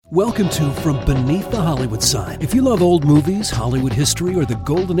Welcome to From Beneath the Hollywood Sign. If you love old movies, Hollywood history, or the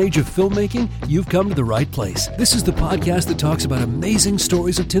golden age of filmmaking, you've come to the right place. This is the podcast that talks about amazing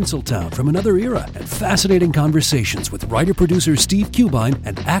stories of Tinseltown from another era and fascinating conversations with writer-producer Steve Cubine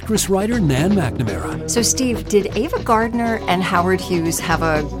and actress-writer Nan McNamara. So, Steve, did Ava Gardner and Howard Hughes have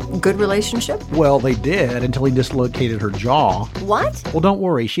a good relationship? Well, they did until he dislocated her jaw. What? Well, don't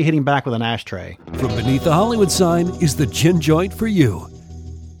worry. She hit him back with an ashtray. From Beneath the Hollywood Sign is the gin joint for you.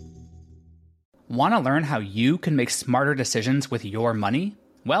 Want to learn how you can make smarter decisions with your money?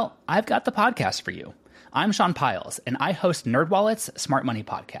 Well, I've got the podcast for you. I'm Sean Piles, and I host NerdWallet's Smart Money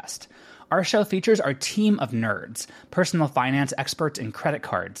Podcast. Our show features our team of nerds, personal finance experts in credit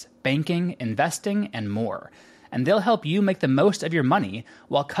cards, banking, investing, and more. And they'll help you make the most of your money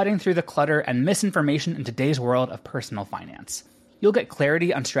while cutting through the clutter and misinformation in today's world of personal finance. You'll get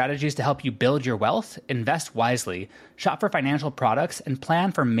clarity on strategies to help you build your wealth, invest wisely, shop for financial products, and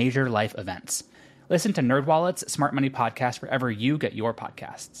plan for major life events. Listen to NerdWallet's Smart Money Podcast wherever you get your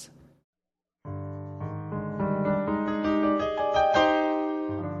podcasts.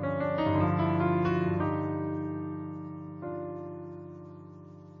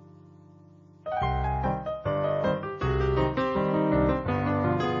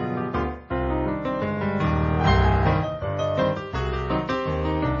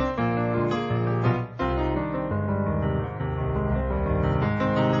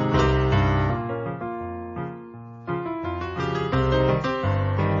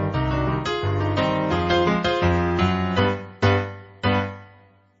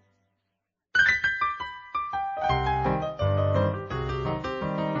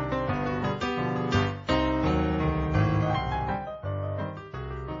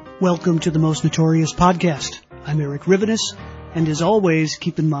 Welcome to the Most Notorious Podcast. I'm Eric Rivenis, and as always,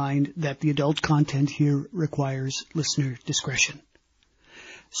 keep in mind that the adult content here requires listener discretion.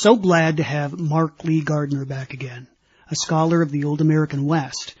 So glad to have Mark Lee Gardner back again. A scholar of the old American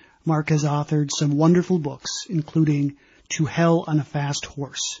West, Mark has authored some wonderful books, including To Hell on a Fast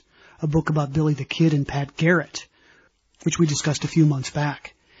Horse, a book about Billy the Kid and Pat Garrett, which we discussed a few months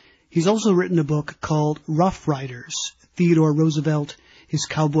back. He's also written a book called Rough Riders, Theodore Roosevelt, His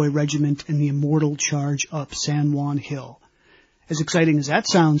Cowboy Regiment, and the Immortal Charge Up San Juan Hill. As exciting as that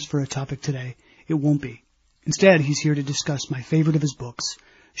sounds for a topic today, it won't be. Instead, he's here to discuss my favorite of his books,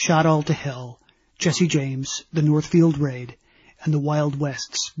 Shot All to Hell, Jesse James, The Northfield Raid, and The Wild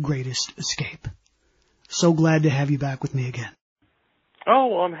West's Greatest Escape. So glad to have you back with me again. Oh,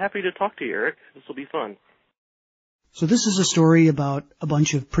 well, I'm happy to talk to you, Eric. This will be fun. So this is a story about a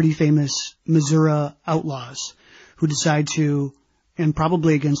bunch of pretty famous Missouri outlaws who decide to, and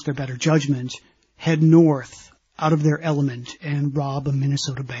probably against their better judgment, head north out of their element and rob a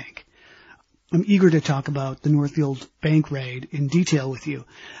Minnesota bank. I'm eager to talk about the Northfield bank raid in detail with you,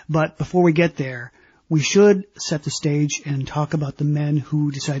 but before we get there, we should set the stage and talk about the men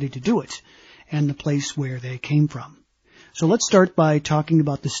who decided to do it and the place where they came from. So let's start by talking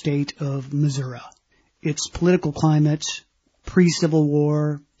about the state of Missouri, its political climate, pre-Civil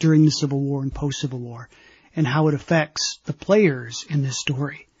War, during the Civil War, and post-Civil War, and how it affects the players in this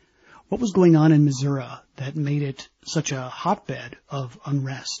story. What was going on in Missouri that made it such a hotbed of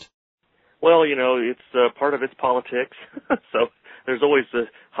unrest? Well, it's part of its politics, so there's always the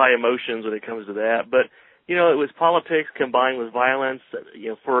high emotions when it comes to that. But, it was politics combined with violence.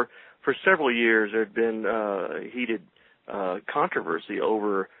 For several years there had been heated controversy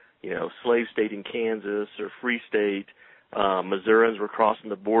over, slave state in Kansas or free state. Missourians were crossing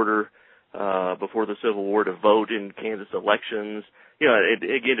the border before the Civil War to vote in Kansas elections,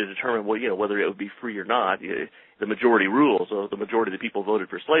 again to determine whether it would be free or not. The majority rules, so if the majority of the people voted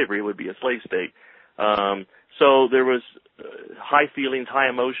for slavery, it would be a slave state. So there was high feelings, high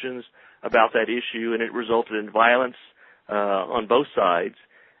emotions about that issue, and it resulted in violence on both sides.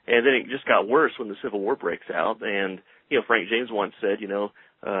 And then it just got worse when the Civil War breaks out. And Frank James once said,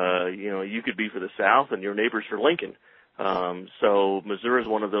 you could be for the South and your neighbor's for Lincoln. So Missouri is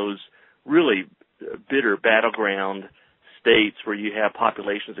one of those really bitter battleground states where you have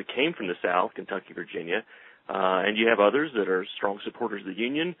populations that came from the South, Kentucky, Virginia, and you have others that are strong supporters of the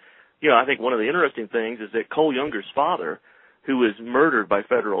Union. I think one of the interesting things is that Cole Younger's father, who was murdered by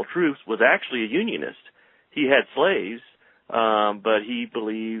federal troops, was actually a Unionist. He had slaves, but he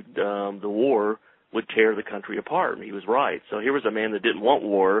believed the war would tear the country apart, and he was right. So here was a man that didn't want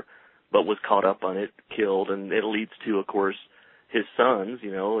war, but was caught up on it, killed, and it leads to, of course, his sons.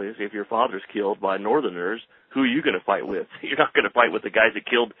 If your father's killed by Northerners, who are you going to fight with? You're not going to fight with the guys that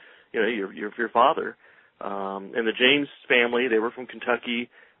killed, your father. And the James family, they were from Kentucky,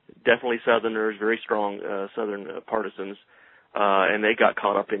 definitely Southerners, very strong Southern partisans. and they got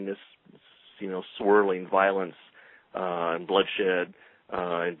caught up in this, swirling violence, and bloodshed,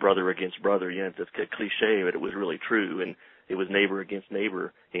 and brother against brother. It's a cliche, but it was really true. And it was neighbor against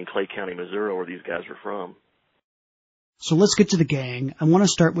neighbor in Clay County, Missouri, where these guys were from. So let's get to the gang. I want to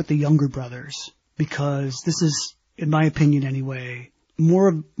start with the younger brothers, because this is, in my opinion anyway, more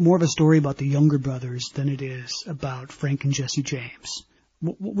of a story about the younger brothers than it is about Frank and Jesse James.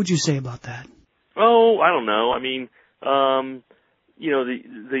 What would you say about that? Oh, I don't know. I mean, the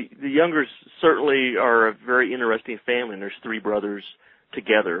Youngers certainly are a very interesting family, and there's three brothers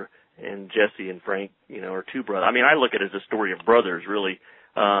together, and Jesse and Frank, are two brothers. I mean, I look at it as a story of brothers, really.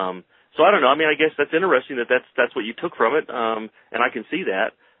 So I don't know. I mean, I guess that's interesting that's what you took from it, and I can see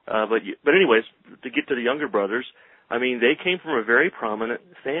that. But anyways, to get to the younger brothers, I mean, they came from a very prominent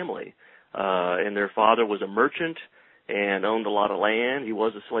family, and their father was a merchant and owned a lot of land. He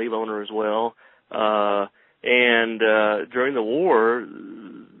was a slave owner as well. And during the war,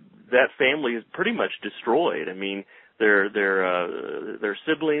 that family is pretty much destroyed. I mean, their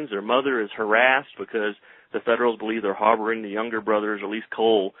siblings, their mother is harassed because the Federals believe they're harboring the younger brothers, at least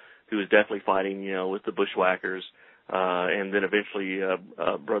Cole, who is definitely fighting, with the bushwhackers, and then eventually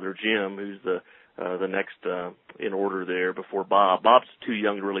brother Jim, who's the next in order there before Bob. Bob's too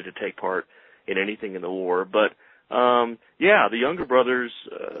young really to take part in anything in the war, but the younger brothers,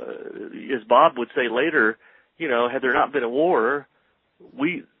 as Bob would say later, had there not been a war,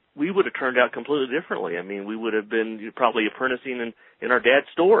 we would have turned out completely differently. I mean, we would have been probably apprenticing in our dad's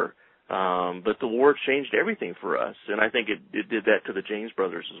store. But the war changed everything for us, and I think it did that to the James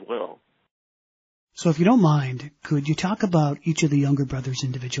brothers as well. So if you don't mind, could you talk about each of the younger brothers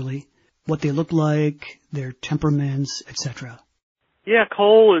individually? What they look like, their temperaments, etc. Yeah,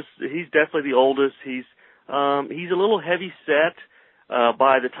 Cole he's definitely the oldest. He's a little heavy set.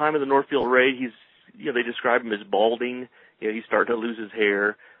 By the time of the Northfield raid, they describe him as balding. He's starting to lose his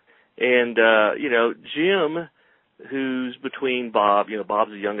hair. And, Jim, who's between Bob,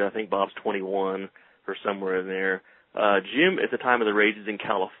 Bob's younger, I think Bob's 21 or somewhere in there. Jim, at the time of the raid, is in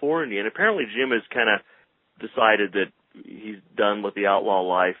California, and apparently Jim has kind of decided that he's done with the outlaw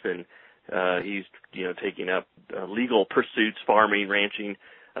life, and he's, taking up legal pursuits, farming, ranching,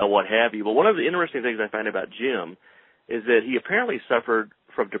 what have you. But one of the interesting things I find about Jim is that he apparently suffered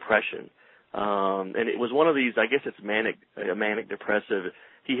from depression. And it was one of these, I guess it's manic depressive.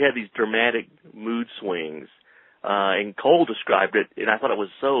 He had these dramatic mood swings. And Cole described it, and I thought it was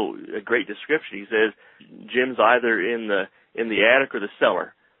a great description. He says Jim's either in the attic or the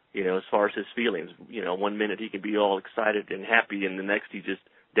cellar, as far as his feelings. One minute he can be all excited and happy, and the next he's just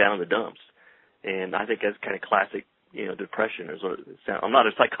down in the dumps. And I think that's kind of classic, depression. Is what it sounds. I'm not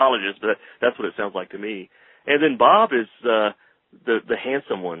a psychologist, but that's what it sounds like to me. And then Bob is the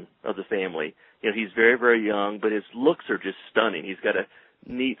handsome one of the family. He's very, very young, but his looks are just stunning. He's got a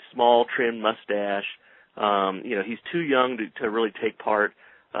neat, small, trimmed mustache. He's too young to really take part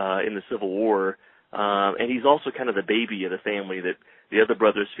in the Civil War, and he's also kind of the baby of the family that the other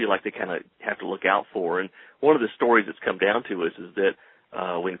brothers feel like they kind of have to look out for. And one of the stories that's come down to us is that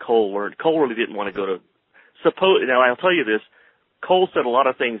when Cole really didn't want to go to. Now I'll tell you this: Cole said a lot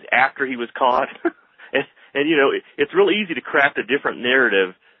of things after he was caught, and it's real easy to craft a different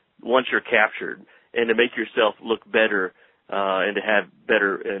narrative once you're captured, and to make yourself look better and to have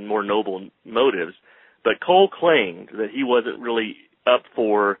better and more noble motives. But Cole claimed that he wasn't really up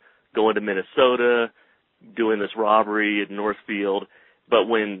for going to Minnesota, doing this robbery at Northfield. But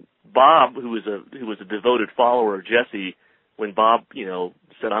when Bob, who was a devoted follower of Jesse, when Bob,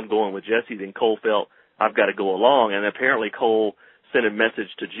 said, I'm going with Jesse, then Cole felt, I've got to go along. And apparently Cole sent a message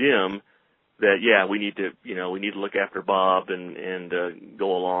to Jim that, we need to look after Bob and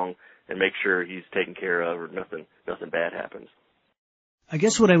go along and make sure he's taken care of or nothing bad happens. I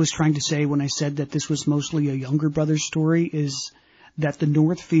guess what I was trying to say when I said that this was mostly a younger brother's story is that the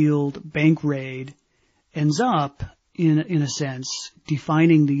Northfield bank raid ends up, in a sense,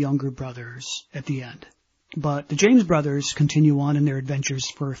 defining the younger brothers at the end. But the James brothers continue on in their adventures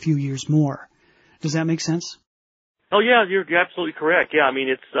for a few years more. Does that make sense? Oh, yeah, you're absolutely correct. Yeah, I mean,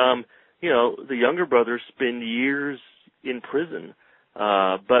 it's, the younger brothers spend years in prison,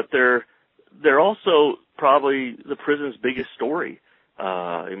 but they're also probably the prison's biggest story.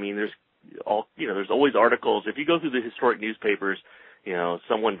 There's always articles. If you go through the historic newspapers,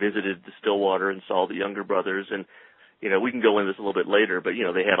 someone visited the Stillwater and saw the younger brothers, and, we can go into this a little bit later, but,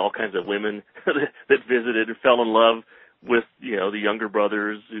 they had all kinds of women that visited and fell in love with, the younger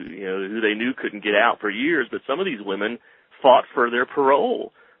brothers, who they knew couldn't get out for years, but some of these women fought for their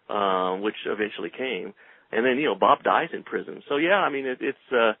parole, which eventually came. And then, Bob dies in prison. So, yeah, I mean,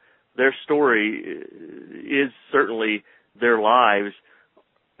 it's their story is certainly their lives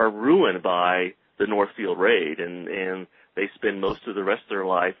are ruined by the Northfield raid, and they spend most of the rest of their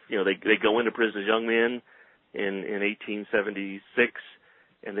life, they go into prison as young men in 1876,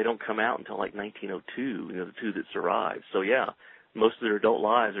 and they don't come out until like 1902, the two that survive. So yeah, most of their adult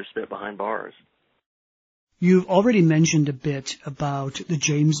lives are spent behind bars. You've already mentioned a bit about the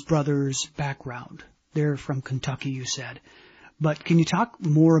James brothers' background. They're from Kentucky, you said. But can you talk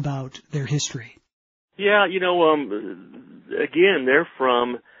more about their history? Yeah, again,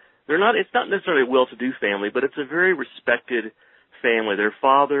 it's not necessarily a well-to-do family, but it's a very respected family. Their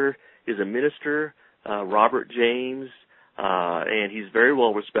father is a minister, Robert James, and he's very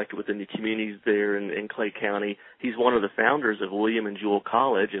well respected within the communities there in Clay County. He's one of the founders of William and Jewel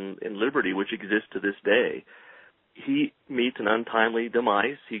College in Liberty, which exists to this day. He meets an untimely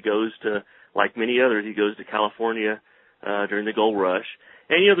demise. He goes to, like many others, he goes to California during the gold rush.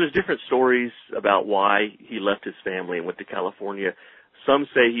 And, there's different stories about why he left his family and went to California. Some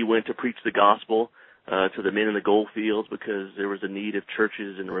say he went to preach the gospel to the men in the gold fields because there was a need of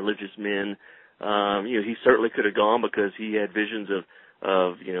churches and religious men. He certainly could have gone because he had visions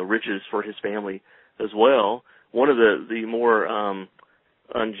of riches for his family as well. One of the more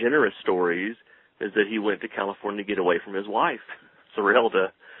ungenerous stories is that he went to California to get away from his wife,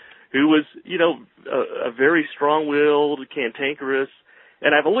 Sorelda, who was, a very strong-willed, cantankerous,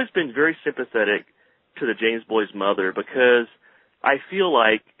 and I've always been very sympathetic to the James boys' mother because I feel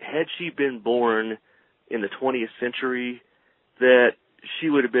like had she been born in the 20th century, that she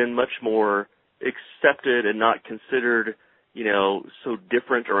would have been much more accepted and not considered, so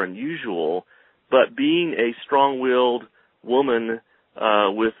different or unusual. But being a strong-willed woman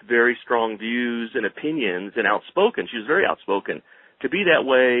with very strong views and opinions and outspoken, she was very outspoken, to be that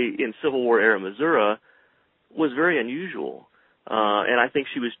way in Civil War era Missouri was very unusual. And I think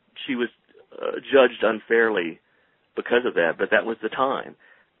she was judged unfairly because of that, but that was the time.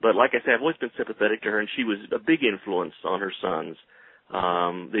 But like I said, I've always been sympathetic to her, and she was a big influence on her sons.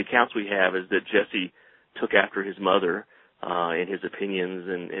 The accounts we have is that Jesse took after his mother in his opinions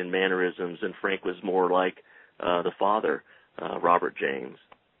and mannerisms, and Frank was more like the father, Robert James.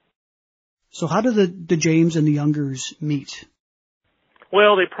 So how do the James and the Youngers meet?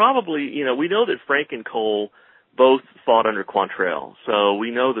 Well, they probably, we know that Frank and Cole both fought under Quantrell, so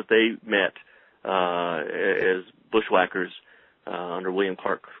we know that they met as bushwhackers under William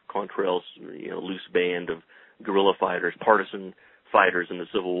Clark Quantrell's loose band of guerrilla fighters, partisan fighters in the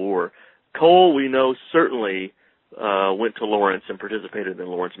Civil War. Cole, we know, certainly went to Lawrence and participated in the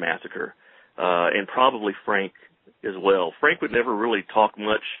Lawrence Massacre, and probably Frank as well. Frank would never really talk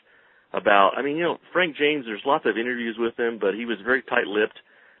much about, Frank James, there's lots of interviews with him, but he was very tight-lipped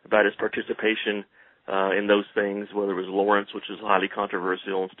about his participation in those things, whether it was Lawrence, which is highly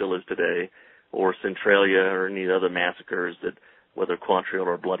controversial and still is today, or Centralia or any other massacres that whether Quantrill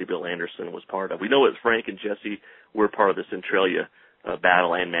or Bloody Bill Anderson was part of. We know that Frank and Jesse were part of the Centralia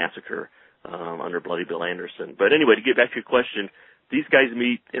battle and massacre under Bloody Bill Anderson. But anyway, to get back to your question, these guys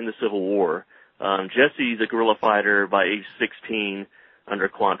meet in the Civil War. Jesse's a guerrilla fighter by age 16 under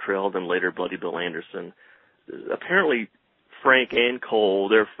Quantrill, then later Bloody Bill Anderson. Apparently, Frank and Cole,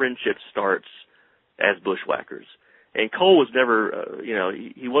 their friendship starts as bushwhackers. And Cole was never,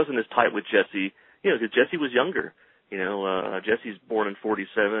 he wasn't as tight with Jesse, because Jesse was younger. Jesse's born in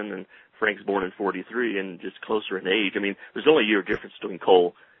 47 and Frank's born in 43 and just closer in age. There's only a year difference between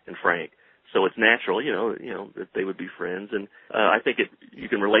Cole and Frank. So it's natural, that they would be friends. And I think you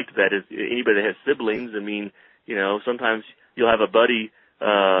can relate to that as anybody that has siblings. Sometimes you'll have a buddy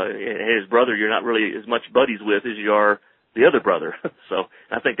and his brother you're not really as much buddies with as you are the other brother. So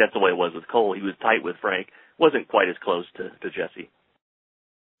I think that's the way it was with Cole. He was tight with Frank, wasn't quite as close to Jesse.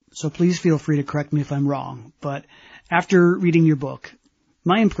 So please feel free to correct me if I'm wrong, but after reading your book,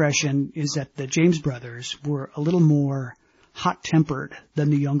 my impression is that the James brothers were a little more hot-tempered than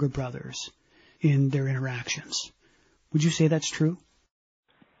the younger brothers in their interactions. Would you say that's true?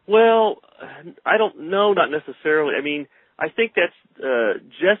 Well, I don't know, not necessarily. I think that's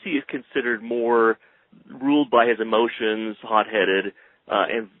Jesse is considered more ruled by his emotions, hot-headed,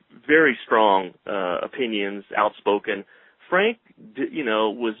 and very strong opinions, outspoken. Frank,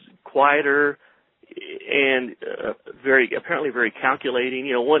 was quieter and apparently very calculating.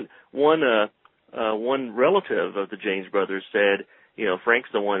 One relative of the James brothers said, Frank's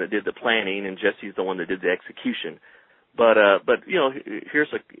the one that did the planning and Jesse's the one that did the execution. But here's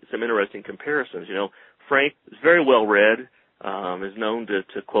some interesting comparisons. Frank is very well read, is known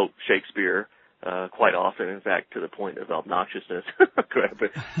to quote Shakespeare quite often, in fact, to the point of obnoxiousness.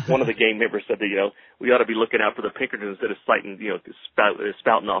 One of the gang members said that, we ought to be looking out for the Pinkertons instead of citing,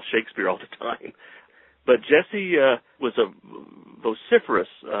 spouting off Shakespeare all the time. But Jesse was a vociferous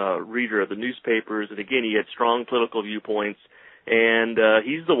reader of the newspapers, and again, he had strong political viewpoints, and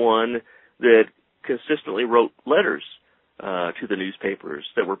he's the one that consistently wrote letters to the newspapers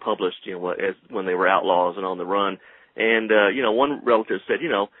that were published, when they were outlaws and on the run. And one relative said,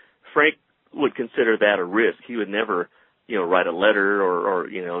 Frank would consider that a risk. He would never, write a letter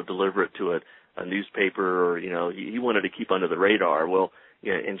or deliver it to a newspaper, or he wanted to keep under the radar. Well,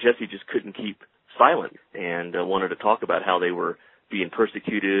 and Jesse just couldn't keep silent and wanted to talk about how they were being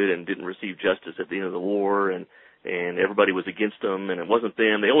persecuted and didn't receive justice at the end of the war, and everybody was against them, and it wasn't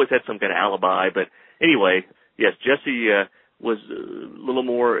them. They always had some kind of alibi. But anyway, yes, Jesse was a little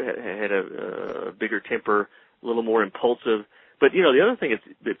more, had a bigger temper, a little more impulsive. But the other thing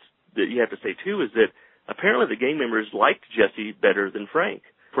that you have to say too is that apparently the gang members liked Jesse better than Frank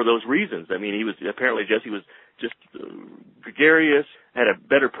for those reasons. I mean, Jesse was just gregarious, had a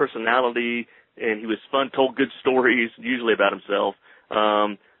better personality, and he was fun, told good stories, usually about himself.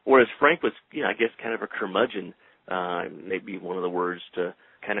 Whereas Frank was, I guess, kind of a curmudgeon, maybe one of the words, to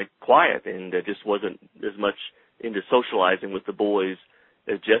kind of quiet, and just wasn't as much into socializing with the boys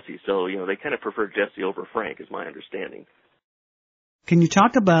as Jesse. So, they kind of preferred Jesse over Frank, is my understanding. Can you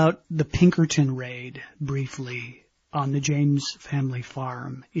talk about the Pinkerton raid briefly on the James family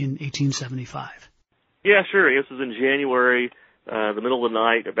farm in 1875? Yeah, sure. This was in January, the middle of the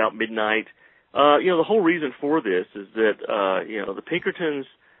night, about midnight. The whole reason for this is that, the Pinkertons,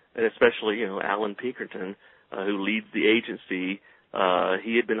 and especially, Alan Pinkerton, who leads the agency,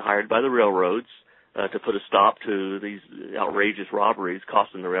 he had been hired by the railroads to put a stop to these outrageous robberies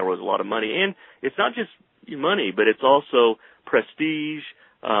costing the railroads a lot of money. And it's not just money, but it's also prestige,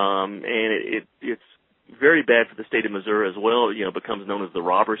 and it's very bad for the state of Missouri as well. It becomes known as the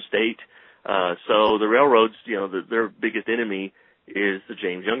robber state. So the railroads, their biggest enemy is the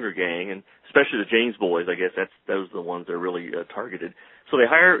James Younger gang, and especially the James boys. I guess those are the ones that are really targeted. So they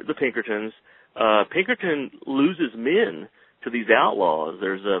hire the Pinkertons. Pinkerton loses men to these outlaws.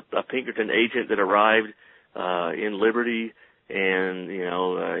 There's a Pinkerton agent that arrived in Liberty, and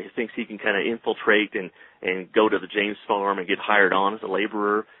he thinks he can kind of infiltrate and go to the James farm and get hired on as a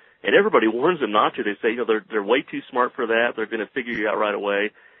laborer. And everybody warns him not to. They say, they're way too smart for that. They're going to figure you out right away.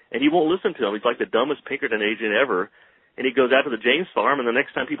 And he won't listen to him. He's like the dumbest Pinkerton agent ever. And he goes out to the James farm, and the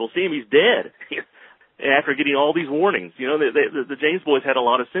next time people see him, he's dead. After getting all these warnings, the James boys had a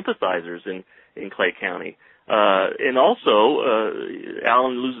lot of sympathizers in Clay County. And also,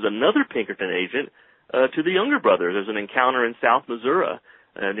 Alan loses another Pinkerton agent to the Younger brother. There's an encounter in South Missouri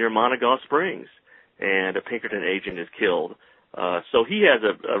near Monegaw Springs, and a Pinkerton agent is killed. So he has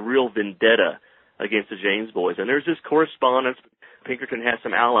a real vendetta against the James boys. And there's this correspondence. Pinkerton has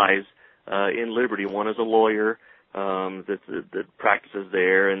some allies in Liberty. One is a lawyer that practices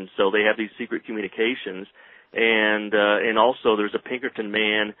there, and so they have these secret communications. And also there's a Pinkerton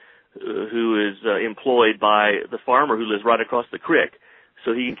man who is employed by the farmer who lives right across the creek,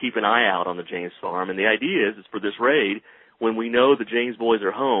 so he can keep an eye out on the James farm. And the idea is for this raid, when we know the James boys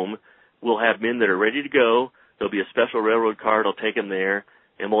are home, we'll have men that are ready to go. There'll be a special railroad car that'll take them there,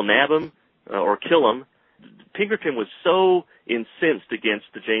 and we'll nab them or kill them. Pinkerton was so incensed against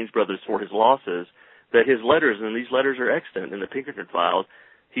the James brothers for his losses that his letters, and these letters are extant in the Pinkerton files,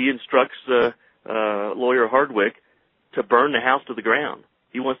 he instructs lawyer Hardwick to burn the house to the ground.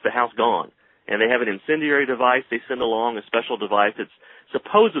 He wants the house gone. And they have an incendiary device they send along, a special device that's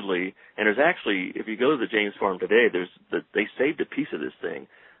supposedly, and there's actually, if you go to the James farm today, they saved a piece of this thing.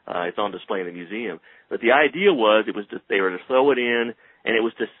 It's on display in the museum. But the idea was they were to throw it in, and it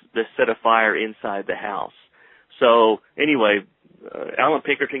was to set a fire inside the house. So anyway, Alan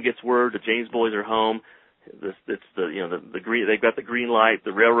Pinkerton gets word the James boys are home. It's the green. They've got the green light.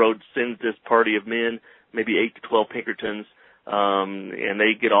 The railroad sends this party of men, maybe 8 to 12 Pinkertons, and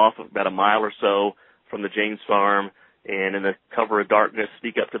they get off about a mile or so from the James farm, and in the cover of darkness,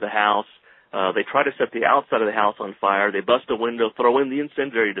 sneak up to the house. They try to set the outside of the house on fire. They bust a window, throw in the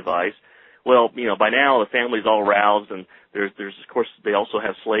incendiary device. Well, by now the family's all roused, and there's of course they also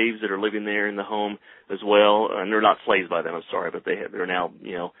have slaves that are living there in the home as well, and they're not slaves by them, I'm sorry, but they're now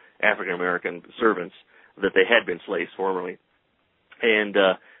African American servants that they had been slaves formerly, and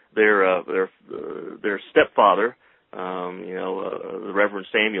their stepfather, the Reverend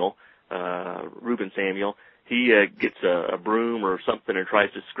Samuel, Reuben Samuel, he gets a broom or something and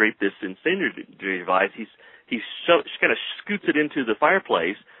tries to scrape this incendiary device. He kind of scoots it into the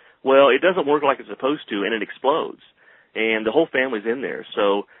fireplace. Well, it doesn't work like it's supposed to, and it explodes. And the whole family's in there.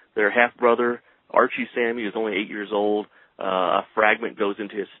 So their half-brother, Archie Sammy, is only 8 years old. A fragment goes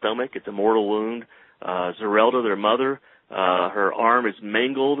into his stomach. It's a mortal wound. Zerelda, their mother, Her arm is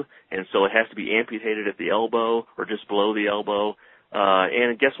mangled, and so it has to be amputated at the elbow or just below the elbow.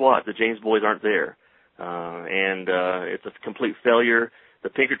 And guess what? The James boys aren't there. And it's a complete failure. The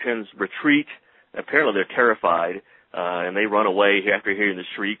Pinkertons retreat. Apparently they're terrified, and they run away after hearing the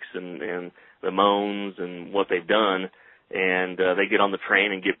shrieks and the moans and what they've done. And they get on the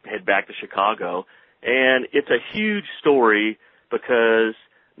train and head back to Chicago. And it's a huge story because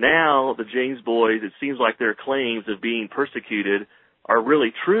now the James boys, it seems like their claims of being persecuted are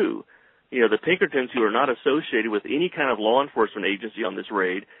really true. You know, the Pinkertons, who are not associated with any kind of law enforcement agency on this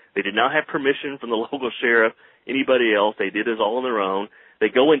raid, they did not have permission from the local sheriff, anybody else. They did this all on their own. They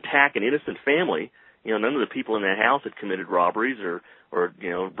go and attack an innocent family. You know, none of the people in that house had committed robberies or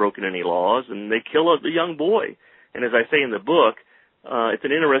broken any laws, and they kill a young boy. And as I say in the book, it's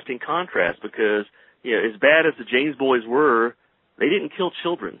an interesting contrast because, you know, as bad as the James boys were, they didn't kill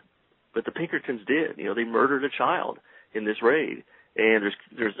children, but the Pinkertons did. You know, they murdered a child in this raid. And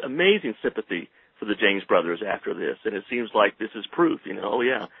there's amazing sympathy for the James brothers after this, and it seems like this is proof, you know, oh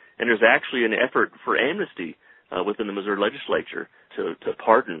yeah. And there's actually an effort for amnesty within the Missouri legislature to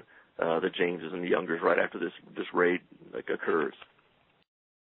pardon the Jameses and the Youngers right after this raid occurs.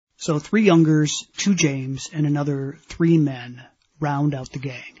 So 3 Youngers, 2 James, and another 3 men round out the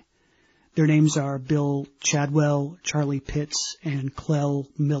gang. Their names are Bill Chadwell, Charlie Pitts, and Clell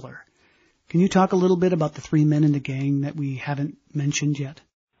Miller. Can you talk a little bit about the 3 men in the gang that we haven't mentioned yet?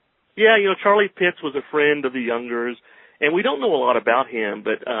 Yeah, you know, Charlie Pitts was a friend of the Youngers, and we don't know a lot about him,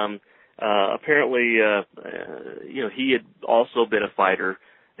 but apparently, you know, he had also been a fighter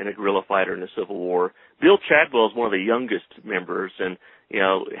and a guerrilla fighter in the Civil War. Bill Chadwell is one of the youngest members, and, you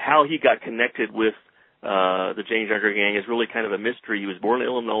know, how he got connected with the James Younger gang is really kind of a mystery. He was born in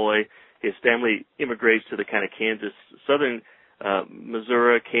Illinois. His family immigrates to the kind of Kansas, southern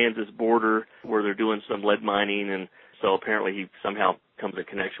Missouri, Kansas border where they're doing some lead mining, and so apparently he somehow comes in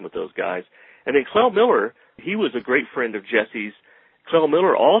connection with those guys. And then Clell Miller, he was a great friend of Jesse's. Clell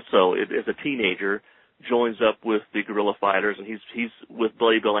Miller also, as a teenager, joins up with the guerrilla fighters, and he's with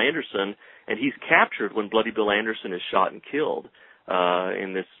Bloody Bill Anderson, and he's captured when Bloody Bill Anderson is shot and killed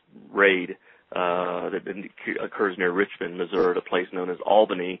in this raid that occurs near Richmond, Missouri, a place known as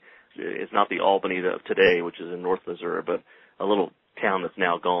Albany. It's not the Albany of today, which is in North Missouri, but a little town that's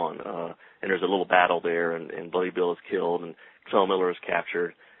now gone. And there's a little battle there, and Bloody Bill is killed, and Clell Miller is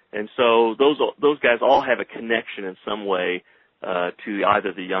captured. And so those guys all have a connection in some way to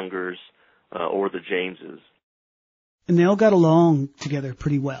either the Youngers or the Jameses. And they all got along together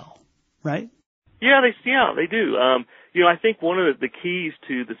pretty well, right? Yeah, they do. You know, I think one of the keys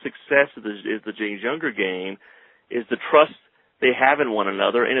to the success of the James Younger gang is the trust they have in one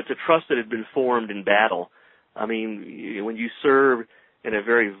another, and it's a trust that had been formed in battle. I mean, when you serve in a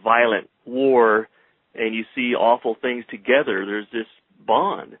very violent war and you see awful things together, there's this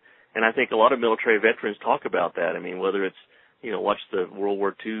bond. And I think a lot of military veterans talk about that. I mean, whether it's, you know, watch the World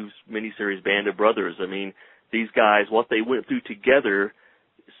War II miniseries Band of Brothers. I mean, these guys, what they went through together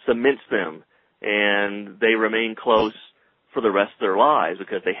cements them, and they remain close for the rest of their lives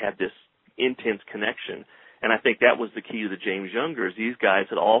because they had this intense connection. And I think that was the key to the James Youngers. These guys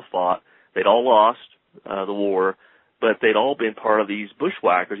had all fought. They'd all lost the war, but they'd all been part of these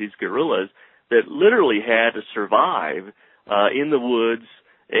bushwhackers, these guerrillas, that literally had to survive in the woods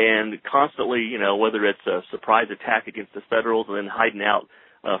and constantly, you know, whether it's a surprise attack against the Federals and then hiding out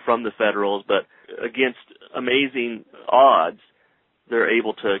from the Federals, but against amazing odds, they're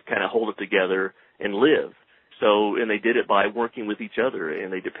able to kind of hold it together and live. So, and they did it by working with each other,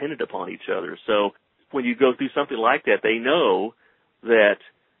 and they depended upon each other. So when you go through something like that, they know that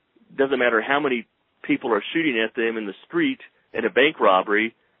it doesn't matter how many people are shooting at them in the street at a bank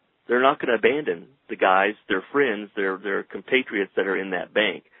robbery, they're not going to abandon the guys, their friends, their compatriots that are in that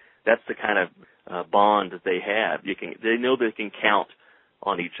bank. That's the kind of bond that they have. They know they can count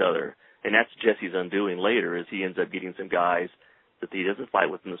on each other. And that's Jesse's undoing later, is he ends up getting some guys that he doesn't fight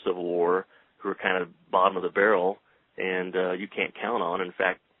with in the Civil War who are kind of bottom of the barrel, and you can't count on. In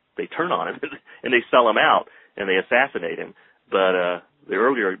fact, they turn on him, and they sell him out, and they assassinate him. But the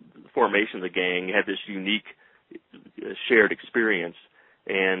earlier formation of the gang had this unique shared experience,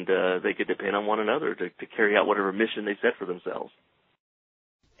 and they could depend on one another to carry out whatever mission they set for themselves.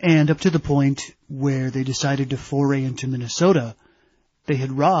 And up to the point where they decided to foray into Minnesota, they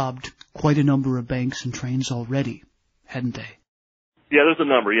had robbed quite a number of banks and trains already, hadn't they? Yeah, there's a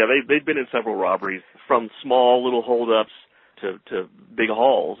number. Yeah, they've been in several robberies, from small little holdups to big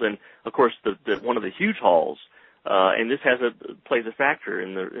hauls. And of course, one of the huge hauls, and this plays a factor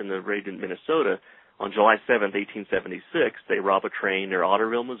in the raid in Minnesota. On July 7th, 1876, they rob a train near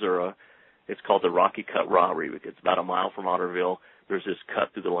Otterville, Missouri, It's called the Rocky Cut Robbery because it's about a mile from Otterville. There's this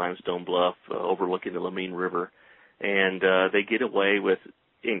cut through the limestone bluff overlooking the Lamine River, and they get away with,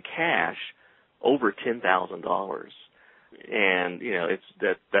 in cash, over $10,000. And, you know,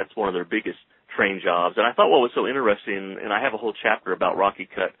 that's one of their biggest train jobs. And I thought what was so interesting, and I have a whole chapter about Rocky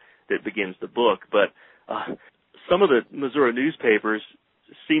Cut that begins the book, but some of the Missouri newspapers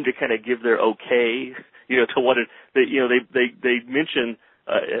seem to kind of give their okay, you know, to what it, they mention,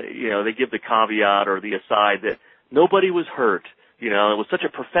 they give the caveat or the aside that nobody was hurt. You know, it was such a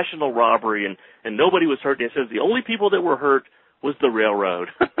professional robbery and nobody was hurt. And it says the only people that were hurt was the railroad.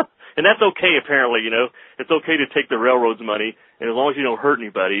 And that's okay, apparently, you know. It's okay to take the railroad's money, and as long as you don't hurt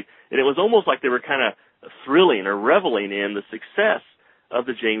anybody. And it was almost like they were kind of thrilling or reveling in the success of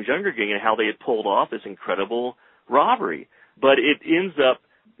the James Younger gang and how they had pulled off this incredible robbery. But it ends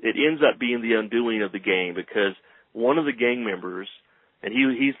up being the undoing of the gang because one of the gang members, and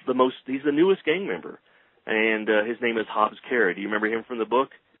he's the newest gang member, and his name is Hobbs Carey. Do you remember him from the book?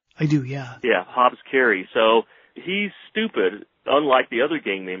 I do, yeah. Yeah, Hobbs Carey. So he's stupid, unlike the other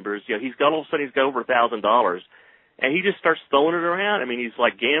gang members. You know, all of a sudden he's got over $1,000, and he just starts throwing it around. I mean, he's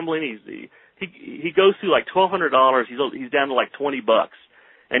like gambling. He goes through like $1,200. He's down to like $20,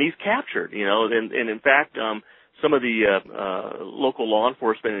 and he's captured. You know, and in fact, some of the local law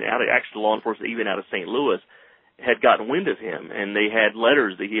enforcement and actual law enforcement, even out of St. Louis, had gotten wind of him, and they had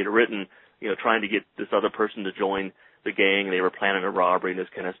letters that he had written, you know, trying to get this other person to join the gang. They were planning a robbery and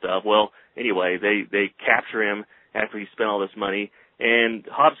this kind of stuff. Well, anyway, they capture him after he spent all this money. And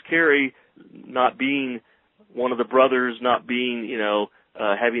Hobbs Carey, not being one of the brothers, not being, you know,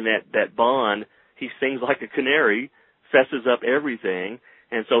 having that bond, he sings like a canary, fesses up everything.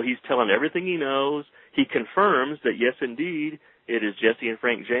 And so he's telling everything he knows. He confirms that, yes, indeed, it is Jesse and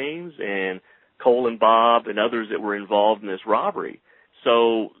Frank James and Cole and Bob and others that were involved in this robbery.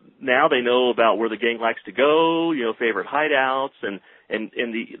 So now they know about where the gang likes to go, you know, favorite hideouts, and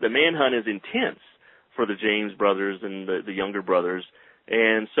the manhunt is intense for the James brothers and the younger brothers.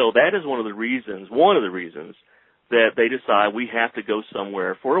 And so that is one of the reasons that they decide we have to go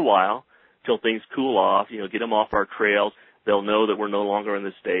somewhere for a while till things cool off, you know, get them off our trails. They'll know that we're no longer in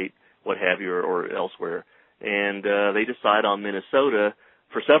the state, what have you, or elsewhere. And they decide on Minnesota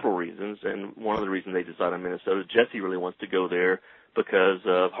for several reasons, and one of the reasons they decide on Minnesota, Jesse really wants to go there because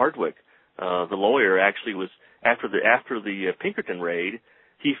of Hardwick. The lawyer actually was, after the Pinkerton raid,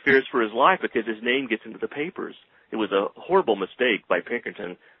 he fears for his life because his name gets into the papers. It was a horrible mistake by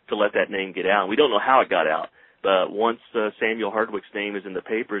Pinkerton to let that name get out. We don't know how it got out, but once Samuel Hardwick's name is in the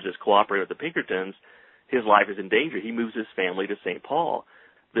papers as cooperating with the Pinkertons, his life is in danger. He moves his family to St. Paul.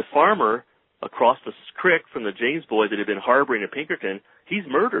 The farmer across the creek from the James boys that had been harboring a Pinkerton, he's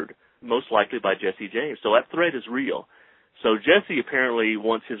murdered, most likely by Jesse James. So that threat is real. So Jesse apparently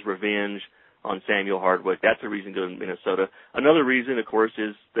wants his revenge on Samuel Hardwick. That's the reason to go to Minnesota. Another reason, of course,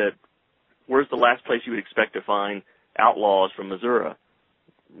 is that where's the last place you would expect to find outlaws from Missouri?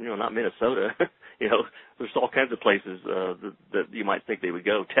 You know, not Minnesota. You know, there's all kinds of places that you might think they would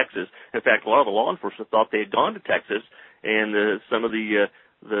go. Texas. In fact, a lot of the law enforcement thought they had gone to Texas, and some of the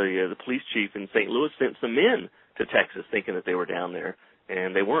police chief in St. Louis sent some men to Texas thinking that they were down there,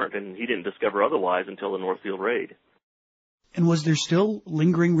 and they weren't, and he didn't discover otherwise until the Northfield raid. And was there still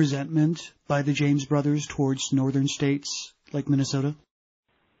lingering resentment by the James brothers towards northern states like Minnesota?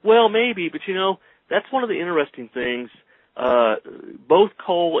 Well, maybe, but you know, that's one of the interesting things. Both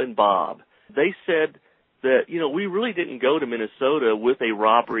Cole and Bob, they said that, you know, we really didn't go to Minnesota with a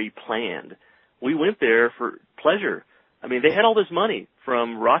robbery planned. We went there for pleasure. I mean, they had all this money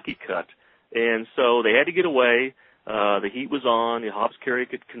from Rocky Cut, and so they had to get away. The heat was on. Hobbs Carey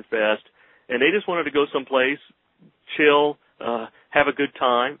could confess, and they just wanted to go someplace, chill, have a good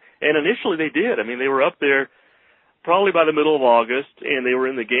time. And initially they did. I mean, they were up there probably by the middle of August, and they were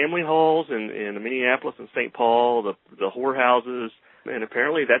in the gambling halls in Minneapolis and St. Paul, the whorehouses, and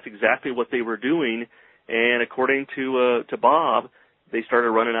apparently that's exactly what they were doing. And according to Bob, they started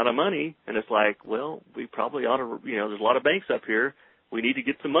running out of money, and it's like, well, we probably ought to, you know, there's a lot of banks up here. We need to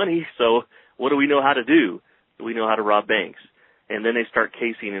get some money, so what do we know how to do? We know how to rob banks. And then they start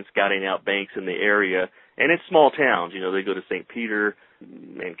casing and scouting out banks in the area, and it's small towns. You know, they go to St. Peter,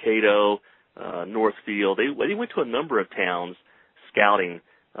 Mankato, Northfield. They went to a number of towns scouting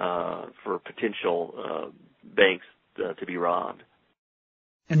for potential banks to be robbed.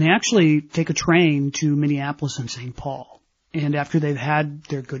 And they actually take a train to Minneapolis and St. Paul. And after they've had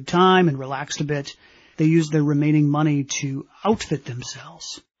their good time and relaxed a bit, they use their remaining money to outfit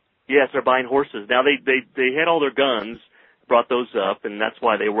themselves. Yes, they're buying horses. Now, they had all their guns, brought those up, and that's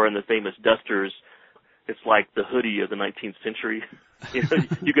why they were in the famous dusters. It's like the hoodie of the 19th century.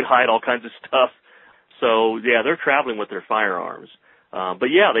 You can hide all kinds of stuff. So yeah, they're traveling with their firearms. But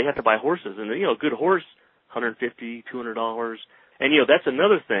yeah, they have to buy horses, and a good horse, $150, $200. And that's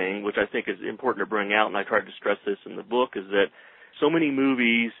another thing which I think is important to bring out, and I tried to stress this in the book, is that so many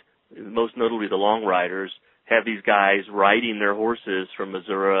movies, most notably The Long Riders, have these guys riding their horses from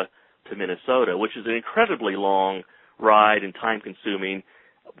Missouri to Minnesota, which is an incredibly long ride and time-consuming.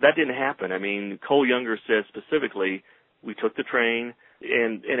 That didn't happen. I mean, Cole Younger says specifically, we took the train,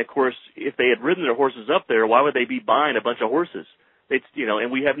 and of course, if they had ridden their horses up there, why would they be buying a bunch of horses?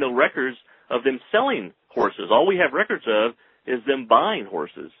 And we have no records of them selling horses. All we have records of is them buying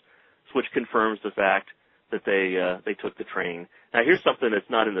horses, which confirms the fact that they took the train. Now, here's something that's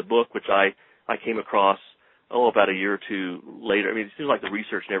not in the book, which I came across, about a year or two later. I mean, it seems like the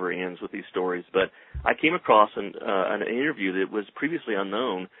research never ends with these stories, but I came across an interview that was previously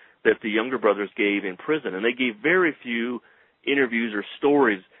unknown that the Younger brothers gave in prison, and they gave very few interviews or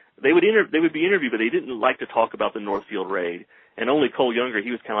stories. They would be interviewed, but they didn't like to talk about the Northfield raid. And only Cole Younger,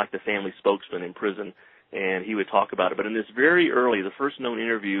 he was kind of like the family spokesman in prison, and he would talk about it. But in this very early, the first known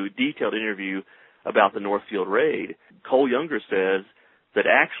interview, detailed interview about the Northfield raid, Cole Younger says that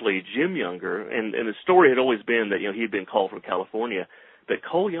actually Jim Younger, and the story had always been that, he had been called from California, but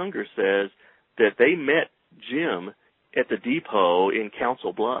Cole Younger says that they met Jim at the depot in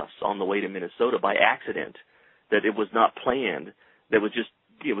Council Bluffs on the way to Minnesota by accident, that it was not planned, that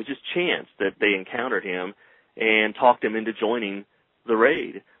it was just chance that they encountered him and talked him into joining the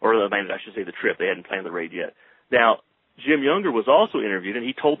raid, or I should say the trip. They hadn't planned the raid yet. Now, Jim Younger was also interviewed, and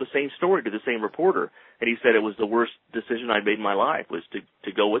he told the same story to the same reporter, and he said it was the worst decision I'd made in my life, was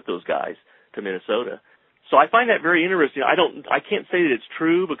to go with those guys to Minnesota. So I find that very interesting. I can't say that it's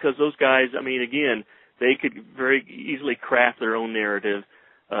true, because those guys, again, they could very easily craft their own narrative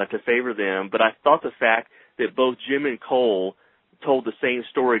to favor them, but I thought the fact that both Jim and Cole told the same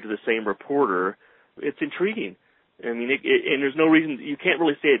story to the same reporter, it's intriguing. And there's no reason, you can't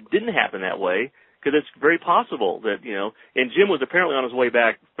really say it didn't happen that way, because it's very possible that, and Jim was apparently on his way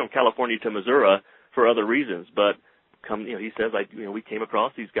back from California to Missouri for other reasons, but he says, we came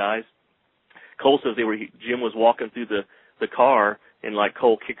across these guys. Cole says Jim was walking through the car, and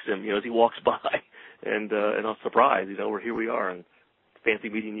Cole kicks him, as he walks by, and I'm surprised, here we are, and fancy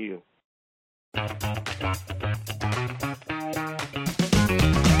meeting you.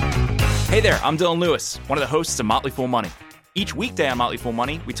 Hey there, I'm Dylan Lewis, one of the hosts of Motley Fool Money. Each weekday on Motley Fool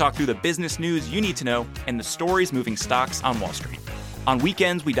Money, we talk through the business news you need to know and the stories moving stocks on Wall Street. On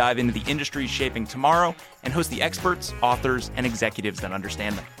weekends, we dive into the industries shaping tomorrow and host the experts, authors, and executives that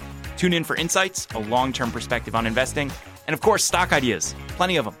understand them. Tune in for insights, a long-term perspective on investing, and of course, stock ideas.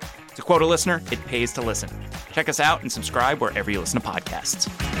 Plenty of them. To quote a listener, it pays to listen. Check us out and subscribe wherever you listen to podcasts.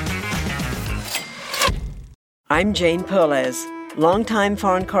 I'm Jane Perlez, longtime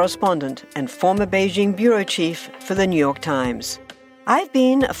foreign correspondent and former Beijing bureau chief for the New York Times. I've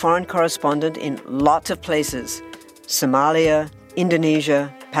been a foreign correspondent in lots of places: Somalia,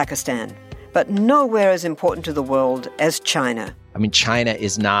 Indonesia, Pakistan, but nowhere as important to the world as China. China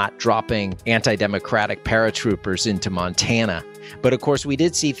is not dropping anti-democratic paratroopers into Montana. But of course, we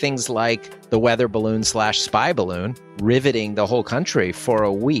did see things like the weather balloon / spy balloon riveting the whole country for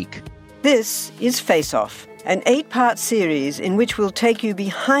a week. This is Face Off, an 8-part series in which we'll take you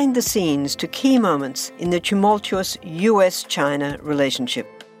behind the scenes to key moments in the tumultuous U.S.-China relationship.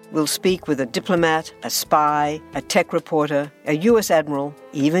 We'll speak with a diplomat, a spy, a tech reporter, a U.S. admiral,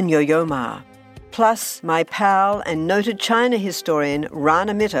 even Yo-Yo Ma. Plus, my pal and noted China historian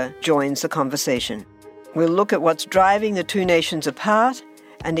Rana Mitter joins the conversation. We'll look at what's driving the two nations apart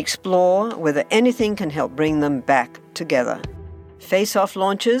and explore whether anything can help bring them back together. Face Off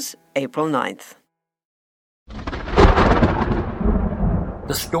launches April 9th.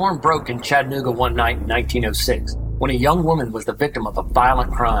 The storm broke in Chattanooga one night in 1906 when a young woman was the victim of a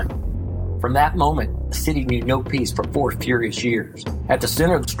violent crime. From that moment, the city knew no peace for 4 furious years. At the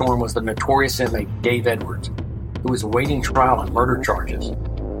center of the storm was the notorious inmate Dave Edwards, who was awaiting trial on murder charges.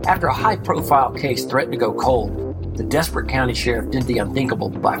 After a high-profile case threatened to go cold, the desperate county sheriff did the unthinkable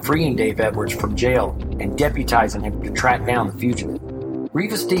by freeing Dave Edwards from jail and deputizing him to track down the fugitive.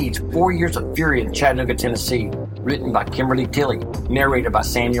 Grievous Deeds, 4 Years of Fury in Chattanooga, Tennessee, written by Kimberly Tilley, narrated by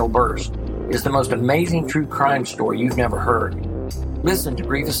Samuel Burst, is the most amazing true crime story you've never heard. Listen to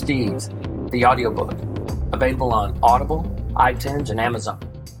Grievous Deeds, the audiobook, available on Audible, iTunes, and Amazon.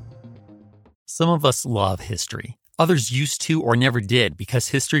 Some of us love history. Others used to or never did because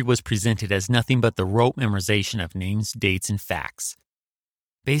history was presented as nothing but the rote memorization of names, dates, and facts.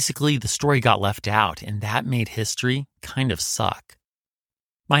 Basically, the story got left out, and that made history kind of suck.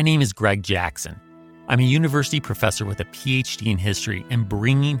 My name is Greg Jackson. I'm a university professor with a PhD in history, and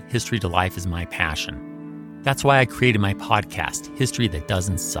bringing history to life is my passion. That's why I created my podcast, History That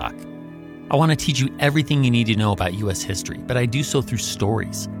Doesn't Suck. I want to teach you everything you need to know about U.S. history, but I do so through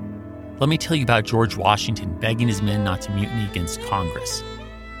stories. Let me tell you about George Washington begging his men not to mutiny against Congress,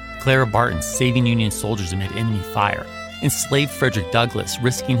 Clara Barton saving Union soldiers amid enemy fire, enslaved Frederick Douglass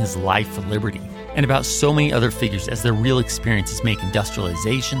risking his life for liberty, and about so many other figures as their real experiences make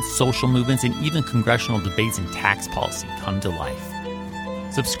industrialization, social movements, and even congressional debates and tax policy come to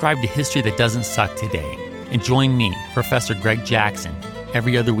life. Subscribe to History That Doesn't Suck today, and join me, Professor Greg Jackson,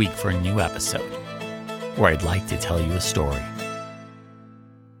 every other week for a new episode, where I'd like to tell you a story.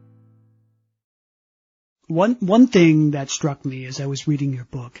 One thing that struck me as I was reading your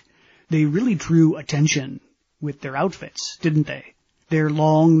book, they really drew attention with their outfits, didn't they? Their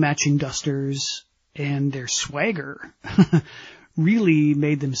long matching dusters and their swagger really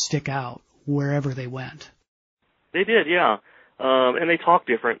made them stick out wherever they went. They did, yeah. And they talked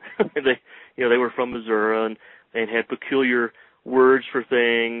different. They were from Missouri and had peculiar words for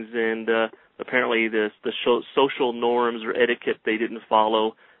things, and apparently the social norms or etiquette they didn't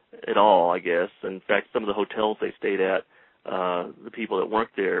follow at all, I guess. In fact, some of the hotels they stayed at, the people that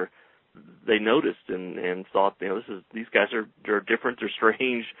worked there, they noticed and thought, these guys are different, they're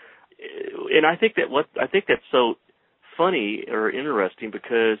strange. And I think that's so funny or interesting,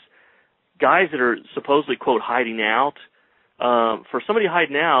 because guys that are supposedly, quote, hiding out, for somebody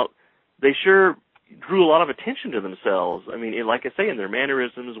hiding out, they sure drew a lot of attention to themselves. I mean, like I say, in their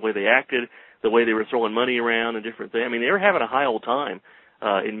mannerisms, the way they acted, the way they were throwing money around and different things. I mean, they were having a high old time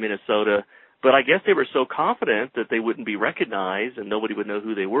in Minnesota, but I guess they were so confident that they wouldn't be recognized and nobody would know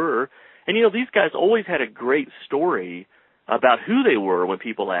who they were. And, these guys always had a great story about who they were when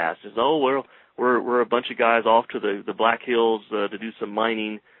people asked. We're a bunch of guys off to the Black Hills to do some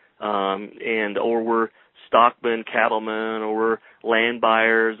mining, or we're stockmen, cattlemen, or we're land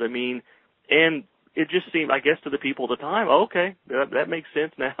buyers. I mean, and it just seemed, I guess, to the people at the time, okay, that makes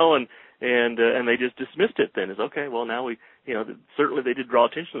sense now, and they just dismissed it then as, okay, well, now we, certainly they did draw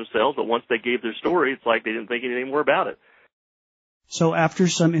attention to themselves, but once they gave their story, it's like they didn't think anything more about it. So after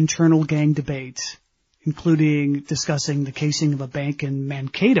some internal gang debate, including discussing the casing of a bank in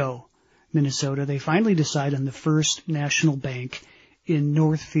Mankato, Minnesota, they finally decide on the First National Bank in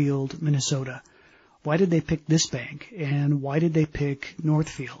Northfield, Minnesota. Why did they pick this bank, and why did they pick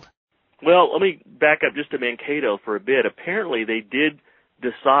Northfield? Well, let me back up just to Mankato for a bit. Apparently, they did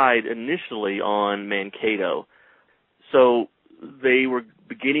decide initially on Mankato. So they were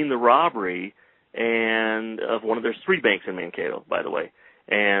beginning the robbery there's 3 banks in Mankato, by the way.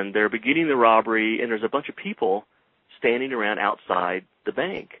 And they're beginning the robbery, and there's a bunch of people standing around outside the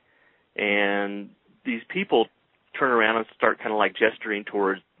bank. And these people turn around and start kind of like gesturing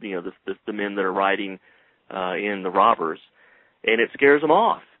towards, the men that are riding in the robbers. And it scares them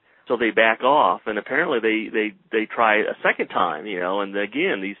off. So they back off, and apparently they try a second time, and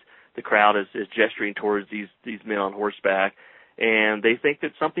again, the crowd is gesturing towards these men on horseback, and they think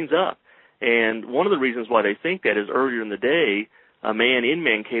that something's up. And one of the reasons why they think that is earlier in the day, a man in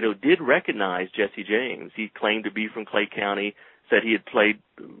Mankato did recognize Jesse James. He claimed to be from Clay County, said he had played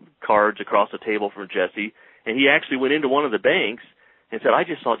cards across the table from Jesse, and he actually went into one of the banks and said, I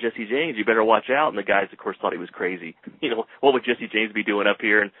just saw Jesse James, you better watch out. And the guys, of course, thought he was crazy. What would Jesse James be doing up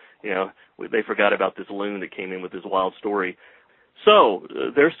here? And, they forgot about this loon that came in with this wild story. So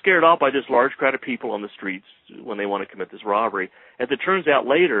they're scared off by this large crowd of people on the streets when they want to commit this robbery. As it turns out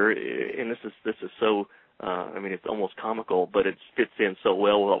later, and this is so, it's almost comical, but it fits in so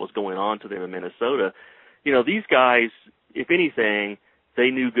well with what was going on to them in Minnesota. These guys, if anything, they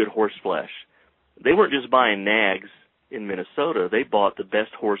knew good horse flesh. They weren't just buying nags in Minnesota. They bought the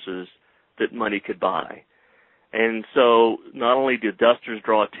best horses that money could buy. And so not only did dusters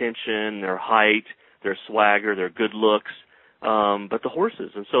draw attention, their height, their swagger, their good looks, but the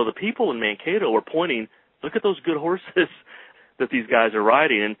horses. And so the people in Mankato were pointing, look at those good horses that these guys are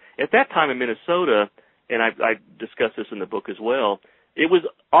riding. And at that time in Minnesota, and I discussed this in the book as well, it was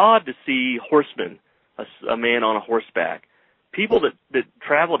odd to see horsemen, a man on a horseback. People that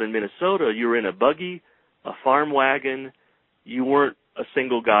traveled in Minnesota, you were in a buggy, a farm wagon, you weren't a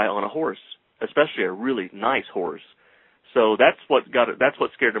single guy on a horse, especially a really nice horse. So that's what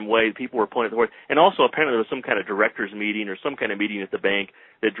scared them away. People were pointing at the horse. And also apparently there was some kind of director's meeting or some kind of meeting at the bank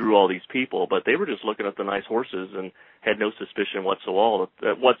that drew all these people, but they were just looking at the nice horses and had no suspicion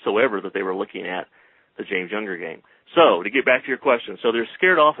whatsoever that they were looking at the James Younger game. So to get back to your question, so they're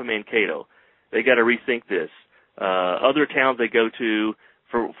scared off of Mankato. They got to rethink this. Other towns they go to,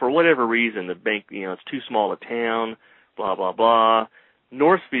 for whatever reason, the bank, it's too small a town, blah, blah, blah.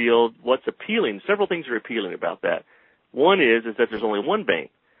 Northfield, what's appealing, several things are appealing about that. One is that there's only one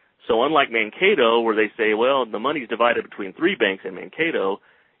bank. So unlike Mankato, where they say, well, the money's divided between 3 banks in Mankato,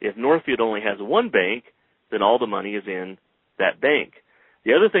 if Northfield only has one bank, then all the money is in that bank.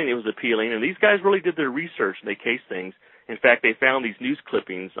 The other thing that was appealing, and these guys really did their research and they cased things. In fact, they found these news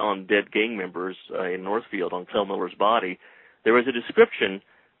clippings on dead gang members in Northfield on Clell Miller's body. There was a description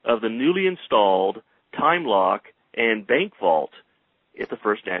of the newly installed time lock and bank vault at the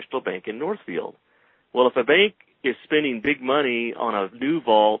First National Bank in Northfield. Well, if a bank is spending big money on a new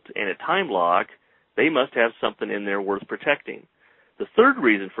vault and a time lock, they must have something in there worth protecting. The third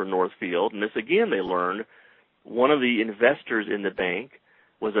reason for Northfield, and this again they learned, one of the investors in the bank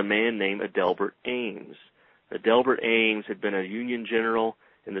was a man named Adelbert Ames. Adelbert Ames had been a Union general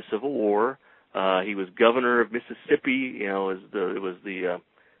in the Civil War. He was governor of Mississippi. This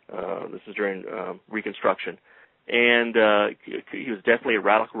is during Reconstruction, and he was definitely a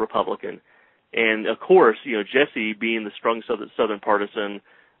radical Republican. And of course, Jesse, being the strong Southern partisan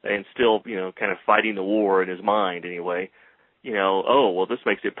and still, kind of fighting the war in his mind anyway, this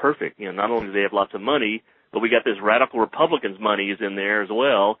makes it perfect. Not only do they have lots of money, but we got this radical Republican's money is in there as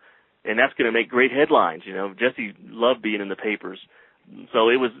well, and that's going to make great headlines. Jesse loved being in the papers. So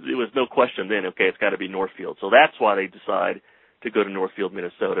it was no question then, okay, it's got to be Northfield. So that's why they decide to go to Northfield,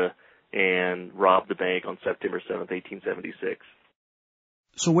 Minnesota, and rob the bank on September 7th, 1876.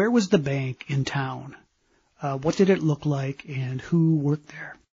 So where was the bank in town? What did it look like, and who worked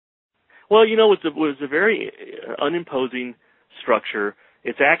there? Well, it was a very unimposing structure.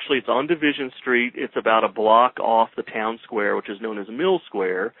 It's on Division Street. It's about a block off the town square, which is known as Mill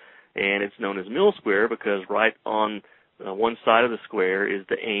Square, and it's known as Mill Square because right on one side of the square is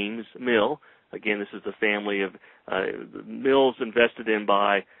the Ames Mill. Again, this is the family of mills invested in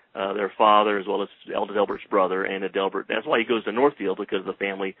by their father as well as Adelbert's brother and Adelbert. That's why he goes to Northfield, because the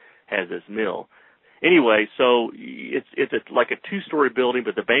family has this mill. Anyway, so it's like a 2-story building,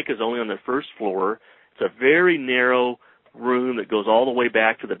 but the bank is only on the first floor. It's a very narrow room that goes all the way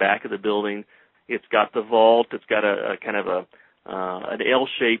back to the back of the building. It's got the vault. It's got a kind of an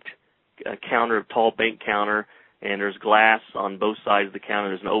L-shaped counter, a tall bank counter, and there's glass on both sides of the counter.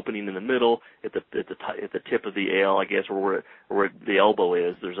 There's an opening in the middle at the tip of the L, I guess, where the elbow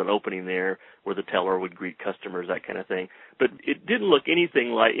is. There's an opening there where the teller would greet customers, that kind of thing. But it didn't look anything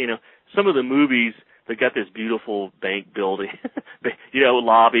like, some of the movies that got this beautiful bank building,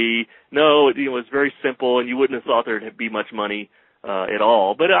 lobby. No, it was very simple, and you wouldn't have thought there'd be much money at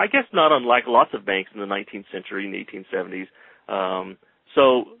all. But I guess not unlike lots of banks in the 19th century, in the 1870s.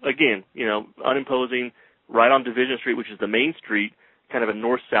 So again, unimposing, right on Division Street, which is the main street, kind of a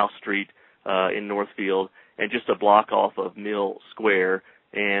north-south street in Northfield, and just a block off of Mill Square.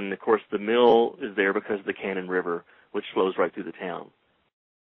 And, of course, the mill is there because of the Cannon River, which flows right through the town.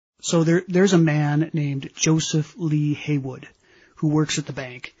 So there's a man named Joseph Lee Haywood who works at the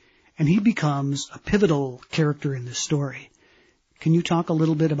bank, and he becomes a pivotal character in this story. Can you talk a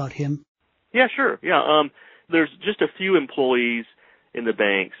little bit about him? Yeah, sure. Yeah, there's just a few employees in the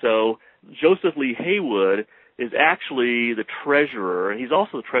bank. So Joseph Lee Haywood is actually the treasurer, and he's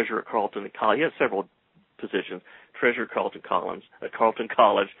also the treasurer at Carleton College. He has several positions. Treasurer at Carleton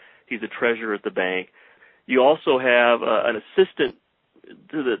College. He's the treasurer at the bank. You also have an assistant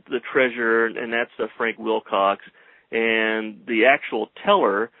to the treasurer, and that's Frank Wilcox. And the actual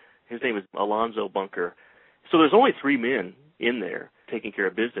teller, his name is Alonzo Bunker. So there's only 3 men in there taking care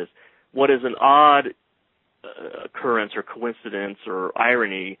of business. What is an odd occurrence or coincidence or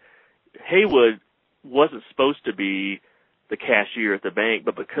irony, Haywood wasn't supposed to be the cashier at the bank,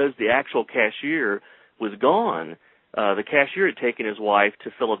 but because the actual cashier was gone, the cashier had taken his wife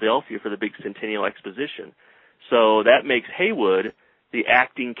to Philadelphia for the big Centennial Exposition. So that makes Haywood the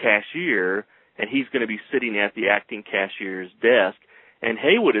acting cashier, and he's going to be sitting at the acting cashier's desk. And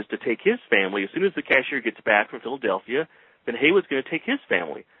Haywood is to take his family. As soon as the cashier gets back from Philadelphia, then Haywood's going to take his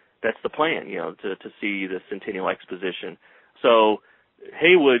family. That's the plan, to see the Centennial Exposition. So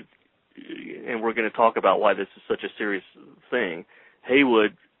Haywood, and we're going to talk about why this is such a serious thing,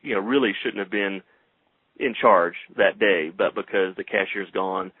 Haywood, really shouldn't have been in charge that day, but because the cashier's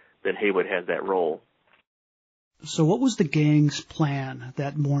gone, then Haywood has that role. So what was the gang's plan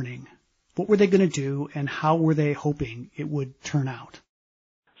that morning? What were they going to do, and how were they hoping it would turn out?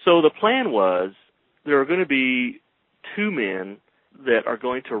 So the plan was there are going to be 2 men that are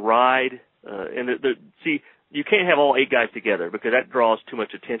going to ride, see, you can't have all 8 guys together because that draws too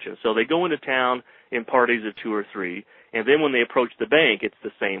much attention. So they go into town in parties of 2 or 3, and then when they approach the bank, it's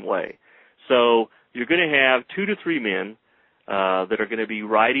the same way. So you're going to have 2 to 3 men that are going to be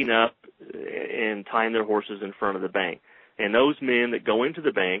riding up and tying their horses in front of the bank. And those men that go into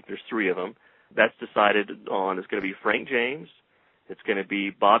the bank, there's 3 of them, that's decided on is going to be Frank James, it's going to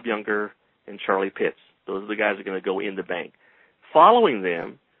be Bob Younger, and Charlie Pitts. Those are the guys that are going to go in the bank. Following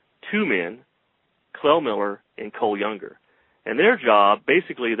them, 2 men, Clell Miller and Cole Younger. And their job,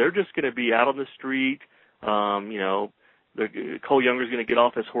 basically, they're just going to be out on the street. Cole Younger's going to get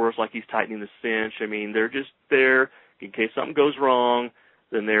off his horse like he's tightening the cinch. I mean, they're just there in case something goes wrong,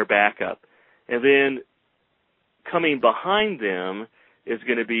 then they're backup. And then coming behind them is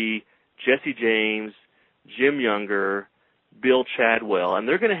going to be Jesse James, Jim Younger, Bill Chadwell, and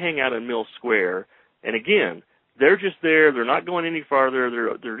they're going to hang out in Mill Square. And again, they're just there. They're not going any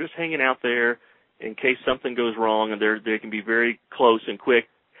farther. They're just hanging out there in case something goes wrong, and they can be very close and quick.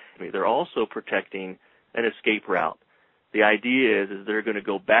 I mean, they're also protecting an escape route. The idea is they're going to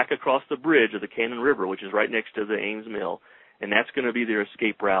go back across the bridge of the Cannon River, which is right next to the Ames Mill, and that's going to be their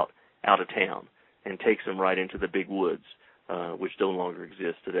escape route out of town and takes them right into the big woods, which no longer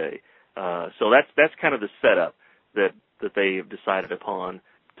exist today. So that's kind of the setup that they have decided upon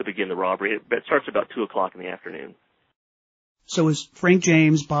to begin the robbery. It starts about 2 o'clock in the afternoon. So as Frank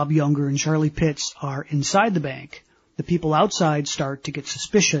James, Bob Younger, and Charlie Pitts are inside the bank, the people outside start to get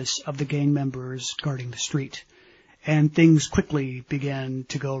suspicious of the gang members guarding the street, and things quickly begin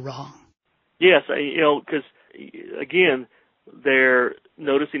to go wrong. Yes, because, again, they're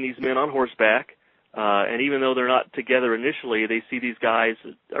noticing these men on horseback, and even though they're not together initially, they see these guys.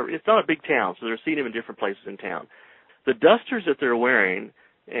 It's not a big town, so they're seeing them in different places in town. The dusters that they're wearing,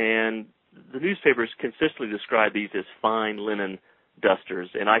 and the newspapers consistently describe these as fine linen dusters,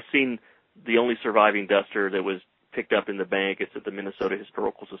 and I've seen the only surviving duster that was picked up in the bank. It's at the Minnesota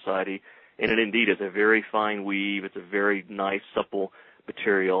Historical Society, and it indeed is a very fine weave. It's a very nice, supple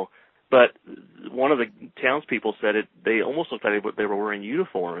material. But one of the townspeople said they almost looked like they were wearing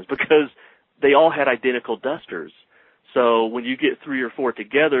uniforms because they all had identical dusters. So when you get 3 or 4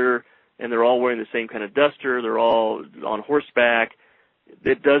 together and they're all wearing the same kind of duster, they're all on horseback,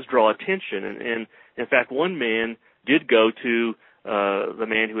 it does draw attention. And in fact, one man did go to the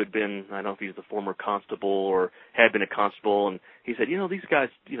man who had been, I don't know if he's the former constable or had been a constable, and he said, these guys,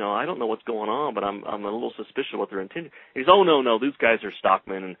 I don't know what's going on, but I'm a little suspicious of what they're intending. He says, oh, no, these guys are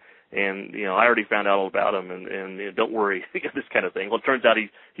stockmen, and I already found out all about them, and don't worry, this kind of thing. Well, it turns out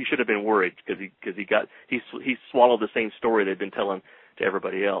he should have been worried because he swallowed the same story they'd been telling to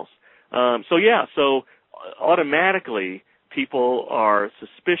everybody else. So automatically people are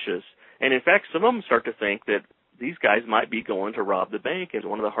suspicious, and in fact, some of them start to think that these guys might be going to rob the bank. And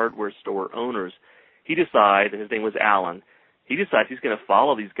one of the hardware store owners, he decides, and his name was Alan, he decides he's going to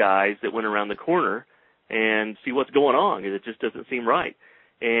follow these guys that went around the corner and see what's going on. It just doesn't seem right.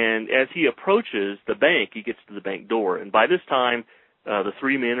 And as he approaches the bank, he gets to the bank door. And by this time, the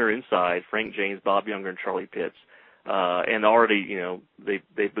 3 men are inside, Frank James, Bob Younger, and Charlie Pitts. And already,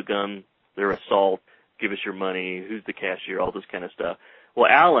 they've begun their assault. Give us your money. Who's the cashier? All this kind of stuff. Well,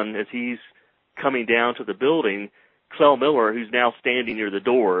 Alan, as he's coming down to the building, Clell Miller, who's now standing near the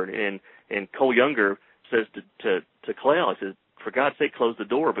door, and Cole Younger says to Clell, he says, for God's sake, close the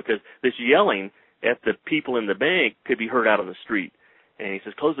door, because this yelling at the people in the bank could be heard out on the street. And he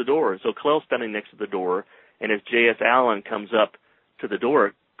says, close the door. And so Clell's standing next to the door, and as J.S. Allen comes up to the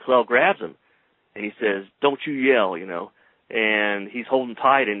door, Clell grabs him, and he says, don't you yell, And he's holding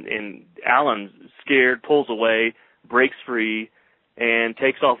tight, and Allen, scared, pulls away, breaks free, and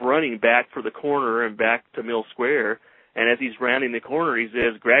takes off running back for the corner and back to Mill Square. And as he's rounding the corner, he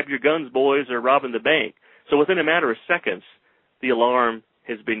says, grab your guns, boys, they're robbing the bank. So within a matter of seconds, the alarm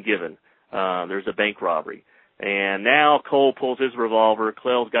has been given. There's a bank robbery. And now Cole pulls his revolver,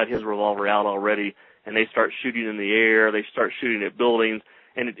 Clell's got his revolver out already, and they start shooting in the air, they start shooting at buildings.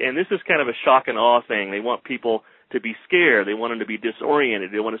 And this is kind of a shock and awe thing. They want people to be scared. They want them to be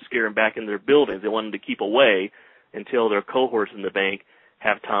disoriented. They want to scare them back in their buildings. They want them to keep away until their cohorts in the bank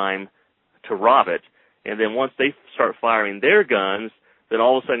have time to rob it. And then once they start firing their guns, then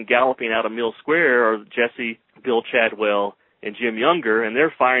all of a sudden galloping out of Mill Square are Jesse, Bill Chadwell, and Jim Younger, and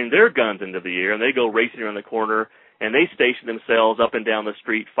they're firing their guns into the air, and they go racing around the corner, and they station themselves up and down the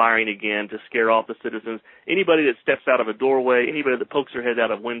street, firing again to scare off the citizens. Anybody that steps out of a doorway, anybody that pokes their head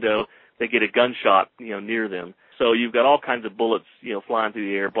out of a window, they get a gunshot, near them. So you've got all kinds of bullets, flying through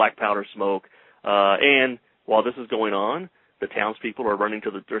the air, black powder smoke, and while this is going on, the townspeople are running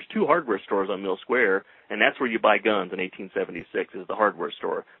to there's 2 hardware stores on Mill Square, and that's where you buy guns in 1876, is the hardware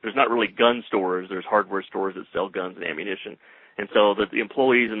store. There's not really gun stores, there's hardware stores that sell guns and ammunition. And so the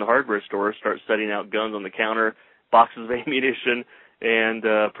employees in the hardware stores start setting out guns on the counter, boxes of ammunition,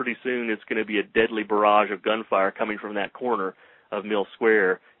 and pretty soon it's going to be a deadly barrage of gunfire coming from that corner of Mill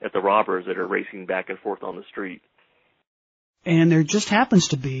Square at the robbers that are racing back and forth on the street. And there just happens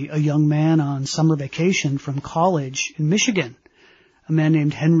to be a young man on summer vacation from college in Michigan, a man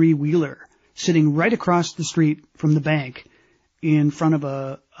named Henry Wheeler, sitting right across the street from the bank in front of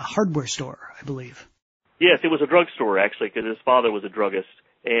a hardware store, I believe. Yes, it was a drugstore, actually, because his father was a druggist.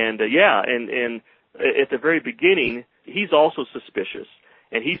 And, and at the very beginning, he's also suspicious.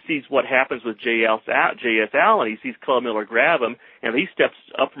 And he sees what happens with J.S. Allen. He sees Clell Miller grab him, and he steps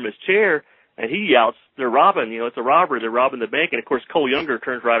up from his chair, and he yells, "They're robbing, it's a robbery, they're robbing the bank." And, of course, Cole Younger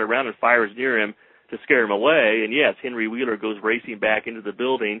turns right around and fires near him to scare him away. And, yes, Henry Wheeler goes racing back into the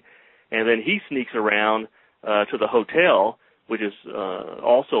building, and then he sneaks around to the hotel, which is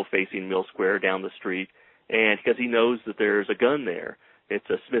also facing Mill Square down the street, and because he knows that there's a gun there. It's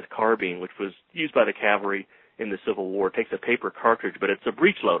a Smith carbine, which was used by the cavalry in the Civil War. It takes a paper cartridge, but it's a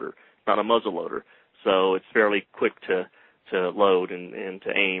breech loader, not a muzzle loader. So it's fairly quick to load and to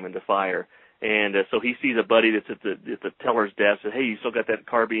aim and to fire. And so he sees a buddy that's at the teller's desk, says, "Hey, you still got that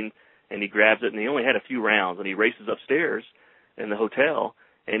carbine?" And he grabs it, and he only had a few rounds, and he races upstairs in the hotel,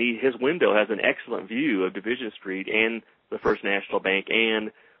 and his window has an excellent view of Division Street and the First National Bank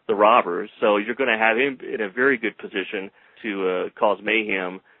and the robbers. So you're going to have him in a very good position to cause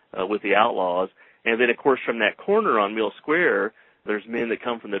mayhem with the outlaws. And then, of course, from that corner on Mill Square, there's men that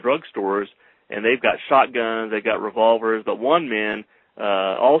come from the drugstores, and they've got shotguns, they've got revolvers, but one man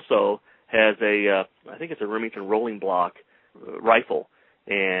also has I think it's a Remington rolling block rifle.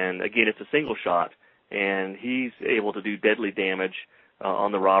 And, again, it's a single shot, and he's able to do deadly damage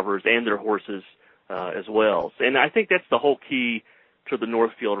on the robbers and their horses as well. And I think that's the whole key to the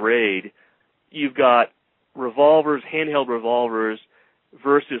Northfield raid. You've got revolvers, handheld revolvers,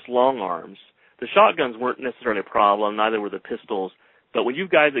 versus long arms. The shotguns weren't necessarily a problem, neither were the pistols, but when you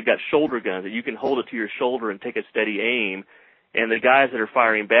guys that got shoulder guns, that you can hold it to your shoulder and take a steady aim, and the guys that are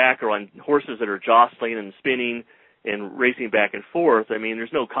firing back are on horses that are jostling and spinning and racing back and forth, I mean,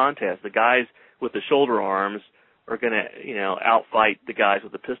 there's no contest. The guys with the shoulder arms are going to, outfight the guys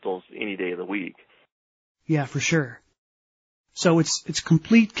with the pistols any day of the week. Yeah, for sure. So it's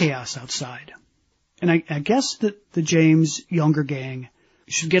complete chaos outside. And I guess that the James Younger gang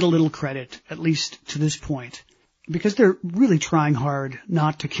should get a little credit, at least to this point, because they're really trying hard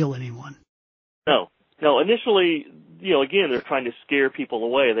not to kill anyone. No, initially, again, they're trying to scare people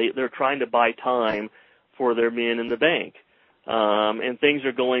away. They're trying to buy time for their men in the bank. And things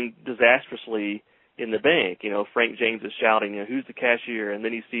are going disastrously in the bank. Frank James is shouting, "Who's the cashier?" And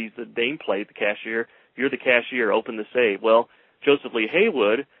then he sees the nameplate, the cashier. "You're the cashier, open the safe." Well, Joseph Lee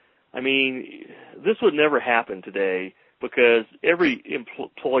Haywood, I mean, this would never happen today because every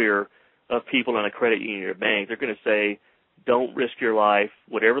employer of people in a credit union or bank, they're going to say, don't risk your life,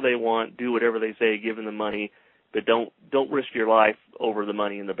 whatever they want, do whatever they say, give them the money, but don't risk your life over the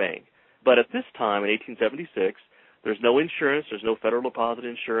money in the bank. But at this time, in 1876, there's no insurance, there's no federal deposit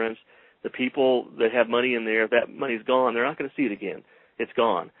insurance. The people that have money in there, if that money's gone, they're not going to see it again. It's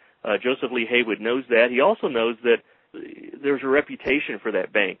gone. Joseph Lee Haywood knows that. He also knows that there's a reputation for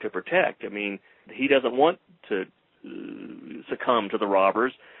that bank to protect. I mean, he doesn't want to succumb to the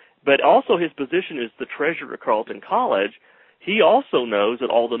robbers, but also his position as the treasurer of Carleton College, he also knows that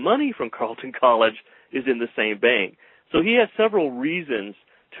all the money from Carleton College is in the same bank. So he has several reasons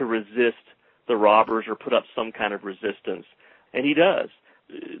to resist the robbers or put up some kind of resistance, and he does.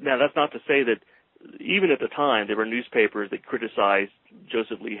 Now, that's not to say that even at the time there were newspapers that criticized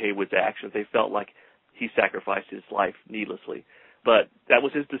Joseph Lee Haywood's actions. They felt like he sacrificed his life needlessly. But that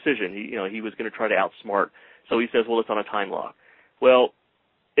was his decision. He was going to try to outsmart. So he says, well, it's on a time lock. Well,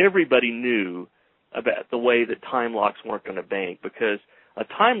 everybody knew about the way that time locks worked on a bank because a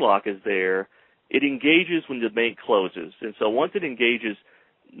time lock is there. It engages when the bank closes. And so once it engages,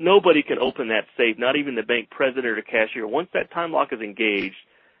 nobody can open that safe, not even the bank president or cashier. Once that time lock is engaged,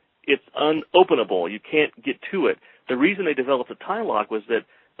 it's unopenable. You can't get to it. The reason they developed a time lock was that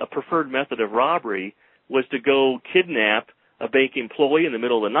a preferred method of robbery was to go kidnap a bank employee in the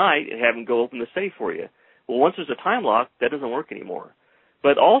middle of the night and have him go open the safe for you. Well, once there's a time lock, that doesn't work anymore.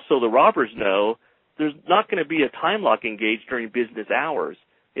 But also the robbers know there's not going to be a time lock engaged during business hours.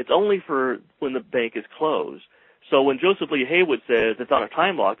 It's only for when the bank is closed. So when Joseph Lee Haywood says it's on a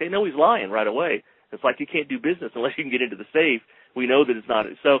time lock, they know he's lying right away. It's like you can't do business unless you can get into the safe. We know that it's not.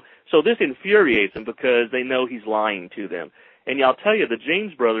 So this infuriates them because they know he's lying to them. And I'll tell you, the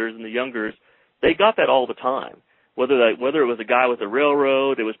James brothers and the Youngers, they got that all the time. Whether it was a guy with a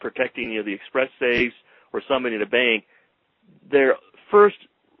railroad that was protecting the express safes or somebody in a bank, their first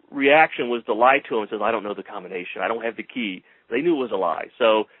reaction was to lie to him and says, I don't know the combination. I don't have the key. They knew it was a lie.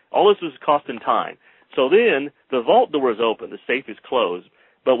 So all this was costing time. So then the vault door is open. The safe is closed.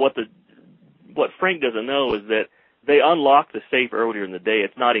 But what Frank doesn't know is that They unlocked the safe earlier in the day.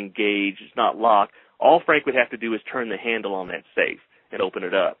 It's not engaged. It's not locked. All Frank would have to do is turn the handle on that safe and open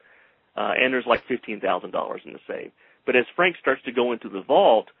it up. And there's like $15,000 in the safe. But as Frank starts to go into the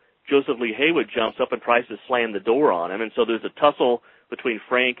vault, Joseph Lee Haywood jumps up and tries to slam the door on him. And so there's a tussle between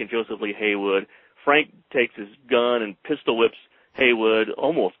Frank and Joseph Lee Haywood. Frank takes his gun and pistol whips Haywood,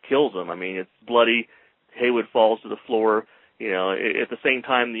 almost kills him. I mean, it's bloody. Haywood falls to the floor. At the same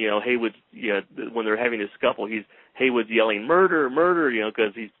time, Haywood, when they're having a scuffle, Haywood's yelling, "Murder, murder,"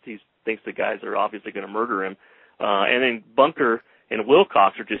 because he thinks the guys are obviously going to murder him. And then Bunker and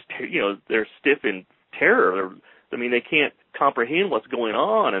Wilcox are just, they're stiff in terror. They can't comprehend what's going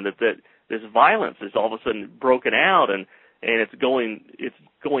on, and that this violence is all of a sudden broken out, and it's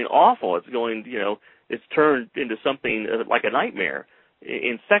going awful. It's going, it's turned into something like a nightmare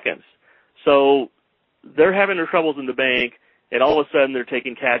in seconds. So they're having their troubles in the bank, and all of a sudden they're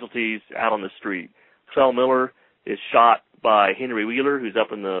taking casualties out on the street. Clell Miller is shot by Henry Wheeler, who's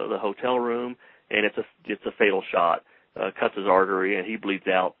up in the hotel room, and it's a fatal shot. Cuts his artery, and he bleeds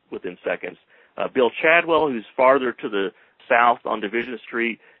out within seconds. Bill Chadwell, who's farther to the south on Division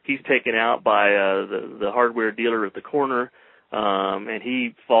Street, he's taken out by the hardware dealer at the corner, and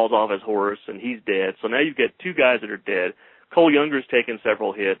he falls off his horse, and he's dead. So now you've got two guys that are dead. Cole Younger's taken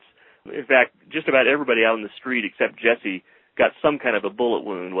several hits. In fact, just about everybody out in the street except Jesse got some kind of a bullet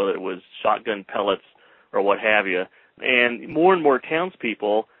wound, whether it was shotgun pellets or what have you. And more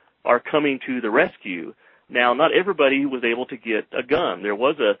townspeople are coming to the rescue. Now, not everybody was able to get a gun. There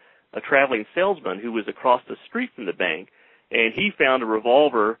was a traveling salesman who was across the street from the bank, and he found a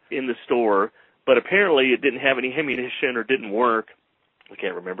revolver in the store, but apparently it didn't have any ammunition or didn't work. I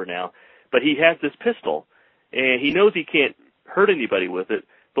can't remember now. But he has this pistol, and he knows he can't hurt anybody with it.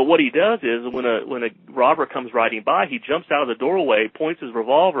 But what he does is when a robber comes riding by, he jumps out of the doorway, points his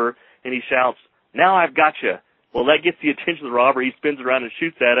revolver, and he shouts, "Now I've got you." Well, that gets the attention of the robber. He spins around and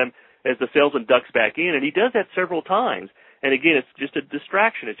shoots at him as the salesman ducks back in, and he does that several times. And again, it's just a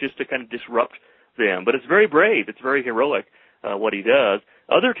distraction. It's just to kind of disrupt them. But it's very brave. It's very heroic, what he does.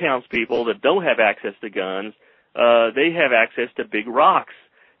 Other townspeople that don't have access to guns, they have access to big rocks.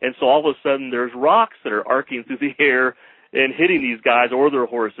 And so all of a sudden there's rocks that are arcing through the air and hitting these guys or their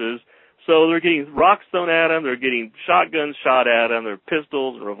horses. So they're getting rocks thrown at them. They're getting shotguns shot at them. There are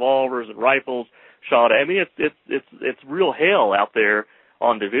pistols and revolvers and rifles shot at. I mean, it's real hell out there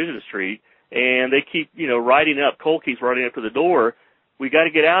on Division Street. And they keep, riding up. Cole keeps riding up to the door. We got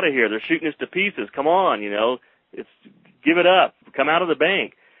to get out of here. They're shooting us to pieces. Come on, give it up. Come out of the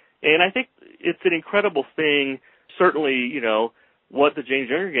bank. And I think it's an incredible thing. Certainly, what the James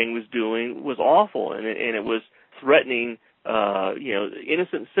Younger gang was doing was awful, and it was threatening,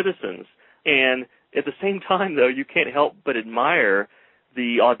 innocent citizens. And at the same time, though, you can't help but admire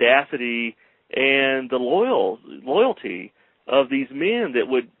the audacity and the loyalty of these men that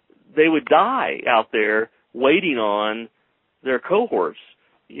would die out there waiting on their cohorts.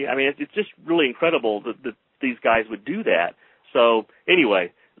 I mean, it's just really incredible that these guys would do that. So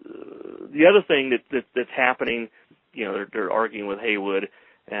anyway, the other thing that's happening, they're arguing with Haywood,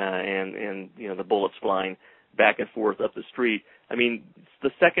 and the bullets flying back and forth up the street. I mean,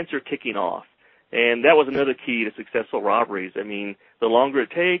 the seconds are ticking off, and that was another key to successful robberies. I mean, the longer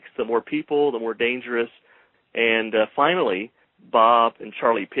it takes, the more people, the more dangerous. And finally, Bob and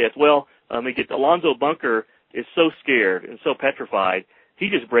Charlie Pitts. Well, Alonzo Bunker is so scared and so petrified, he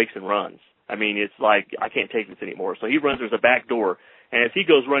just breaks and runs. I mean, it's like, I can't take this anymore. So he runs, there's a back door, and as he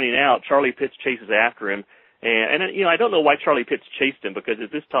goes running out, Charlie Pitts chases after him. And I don't know why Charlie Pitts chased him, because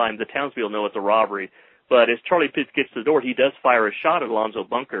at this time, the townspeople know it's a robbery. But as Charlie Pitts gets to the door, he does fire a shot at Alonzo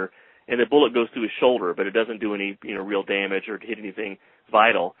Bunker, and the bullet goes through his shoulder, but it doesn't do any, real damage or hit anything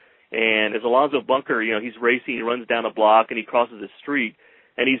vital. And as Alonzo Bunker, he's racing, he runs down a block, and he crosses the street,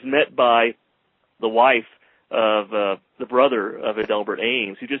 and he's met by the wife of the brother of Adelbert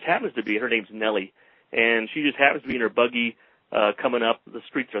Ames, who just happens to be, her name's Nellie, and she just happens to be in her buggy coming up the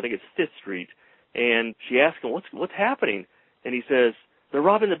street, I think it's 5th Street, and she asks him, what's happening? And he says, they're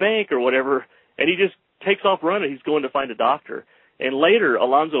robbing the bank or whatever, and he just takes off running. He's going to find a doctor. And later,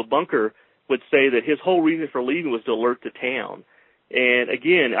 Alonzo Bunker would say that his whole reason for leaving was to alert the town. And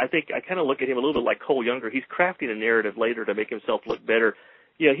again, I think I kind of look at him a little bit like Cole Younger. He's crafting a narrative later to make himself look better.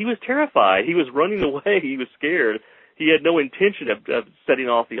 He was terrified. He was running away. He was scared. He had no intention of setting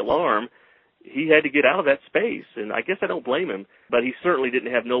off the alarm. He had to get out of that space, and I guess I don't blame him, but he certainly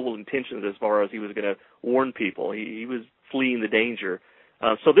didn't have noble intentions as far as he was going to warn people. He was fleeing the danger.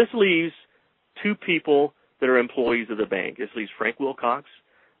 So this leaves two people that are employees of the bank. This leaves Frank Wilcox,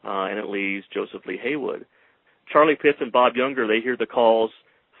 and it leaves Joseph Lee Haywood. Charlie Pitts and Bob Younger, they hear the calls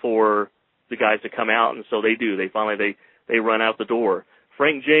for the guys to come out, and so they do. They run out the door.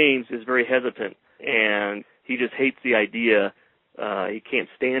 Frank James is very hesitant, and he just hates the idea. He can't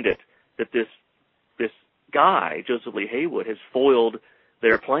stand it that this guy, Joseph Lee Haywood, has foiled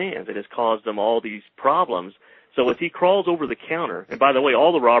their plans and has caused them all these problems. So as he crawls over the counter, and by the way,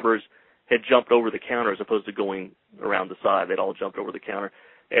 all the robbers had jumped over the counter as opposed to going around the side. They'd all jumped over the counter.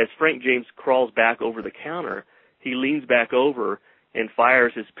 As Frank James crawls back over the counter, he leans back over and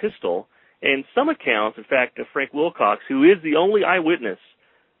fires his pistol. And some accounts, in fact, Frank Wilcox, who is the only eyewitness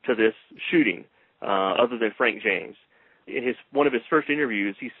to this shooting, other than Frank James, in one of his first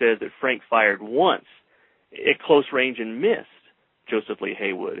interviews, he says that Frank fired once at close range and missed Joseph Lee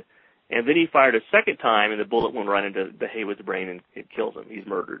Haywood. And then he fired a second time, and the bullet went right into Haywood's brain, and it kills him. He's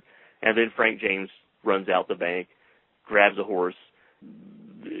murdered. And then Frank James runs out the bank, grabs a horse.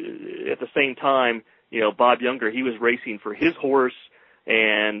 At the same time, Bob Younger, he was racing for his horse,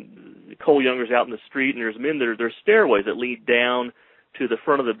 and Cole Younger's out in the street, and there's men there's stairways that lead down to the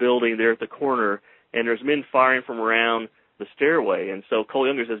front of the building there at the corner, and there's men firing from around the stairway. And so Cole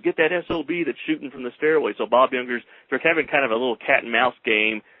Younger says, "Get that SOB that's shooting from the stairway." So Bob Younger's, they're having kind of a little cat and mouse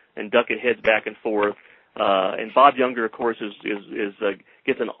game and ducking heads back and forth. And Bob Younger, of course,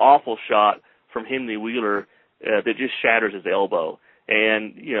 gets an awful shot from Henry Wheeler that just shatters his elbow.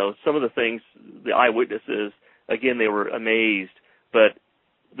 And, some of the things, the eyewitnesses, again, they were amazed. But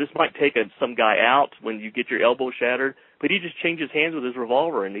this might take some guy out when you get your elbow shattered. But he just changes hands with his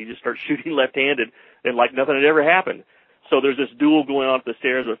revolver, and he just starts shooting left-handed, and like nothing had ever happened. So there's this duel going on up the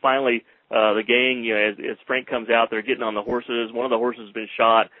stairs, but finally the gang, as Frank comes out, they're getting on the horses. One of the horses has been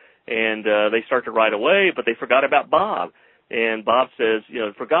shot, and they start to ride away, but they forgot about Bob. And Bob says,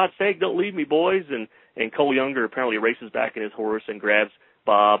 "For God's sake, don't leave me, boys." And Cole Younger apparently races back in his horse and grabs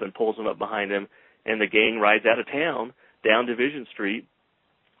Bob and pulls him up behind him. And the gang rides out of town down Division Street,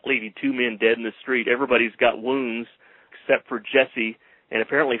 leaving 2 men dead in the street. Everybody's got wounds except for Jesse. And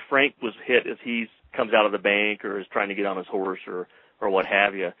apparently Frank was hit as he comes out of the bank or is trying to get on his horse or what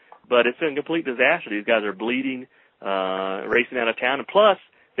have you. But it's a complete disaster. These guys are bleeding, racing out of town. And plus,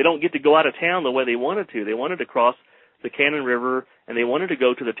 they don't get to go out of town the way they wanted to. They wanted to cross the Cannon River, and they wanted to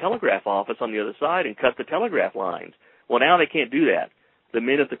go to the telegraph office on the other side and cut the telegraph lines. Well, now they can't do that. The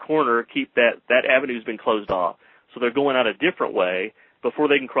men at the corner keep that avenue's been closed off. So they're going out a different way. Before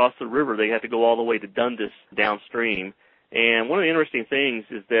they can cross the river, they have to go all the way to Dundas downstream. And one of the interesting things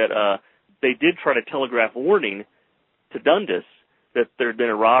is that they did try to telegraph warning to Dundas that there had been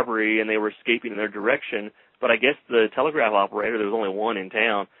a robbery and they were escaping in their direction. But I guess the telegraph operator, there was only one in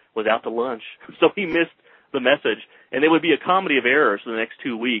town, was out to lunch. So he missed the message. And it would be a comedy of errors for the next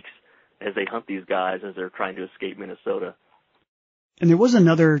 2 weeks as they hunt these guys as they're trying to escape Minnesota. And there was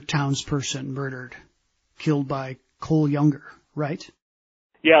another townsperson murdered, killed by Cole Younger, right?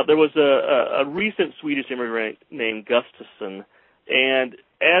 Yeah, there was a recent Swedish immigrant named Gustafsson, and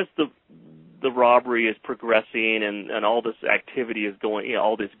as the robbery is progressing and all this activity is going,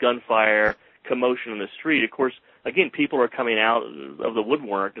 all this gunfire, commotion in the street, of course, again, people are coming out of the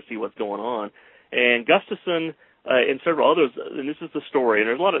woodwork to see what's going on. And Gustafsson and several others, and this is the story, and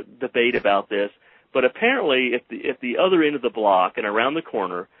there's a lot of debate about this, but apparently at the other end of the block and around the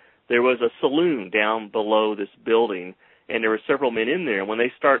corner, there was a saloon down below this building, and there were several men in there. And when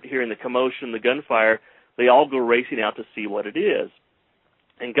they start hearing the commotion, the gunfire, they all go racing out to see what it is.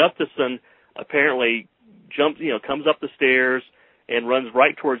 And Gustafsson apparently comes up the stairs and runs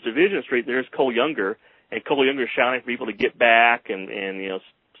right towards Division Street. There's Cole Younger, and Cole Younger shouting for people to get back and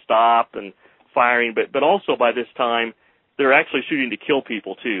stop and firing. But also by this time, they're actually shooting to kill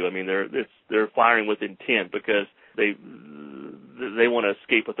people too. I mean, they're firing with intent because they want to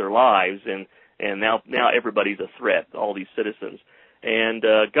escape with their lives, and now everybody's a threat, all these citizens. And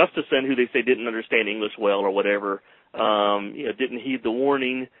Gustafsson, who they say didn't understand English well or whatever, didn't heed the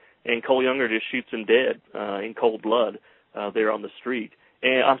warning, and Cole Younger just shoots him dead in cold blood there on the street.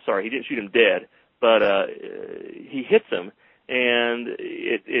 And I'm sorry, he didn't shoot him dead, but he hits him, and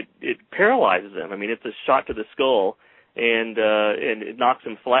it paralyzes him. I mean, it's a shot to the skull, and it knocks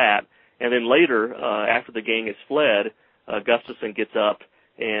him flat. And then later, after the gang has fled, Gustafsson gets up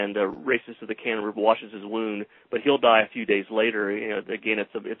and races to the Cannon River, washes his wound, but he'll die a few days later. Again,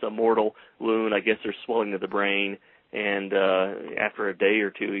 it's a mortal wound. I guess there's swelling of the brain, and after a day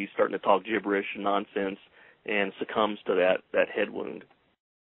or two, he's starting to talk gibberish and nonsense and succumbs to that head wound.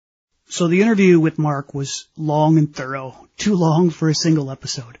 So the interview with Mark was long and thorough, too long for a single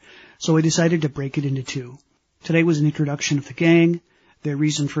episode. So I decided to break it into two. Today was an introduction of the gang, their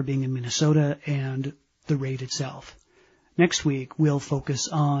reason for being in Minnesota, and the raid itself. Next week, we'll focus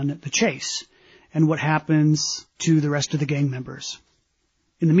on the chase and what happens to the rest of the gang members.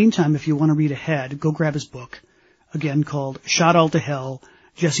 In the meantime, if you want to read ahead, go grab his book, again called Shot All to Hell,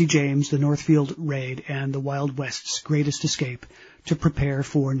 Jesse James, the Northfield Raid, and the Wild West's Greatest Escape, to prepare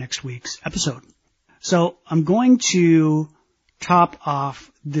for next week's episode. So I'm going to top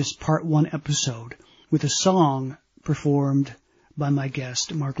off this part 1 episode with a song performed by my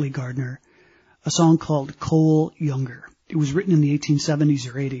guest, Mark Lee Gardner, a song called Cole Younger. It was written in the 1870s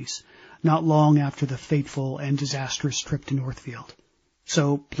or 80s, not long after the fateful and disastrous trip to Northfield.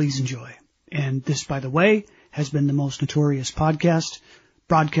 So please enjoy. And this, by the way, has been the Most Notorious Podcast,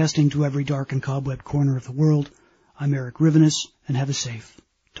 broadcasting to every dark and cobwebbed corner of the world. I'm Eric Rivenis, and have a safe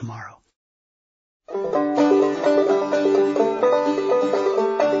tomorrow.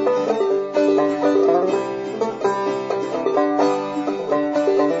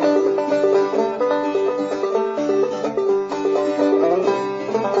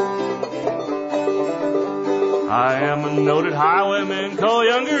 I am a noted highwayman, Cole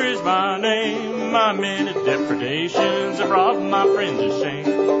Younger is my name. My many depredations have brought my friends to shame.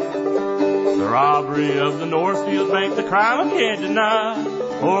 The robbery of the Northfield Bank, the crime I can't deny,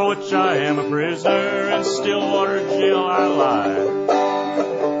 for which I am a prisoner in Stillwater jail I lie.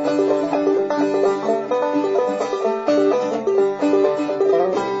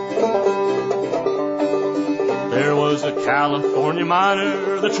 There was a California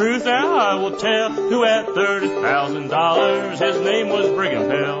miner, the truth now I will tell, who had $30,000, his name was Brigham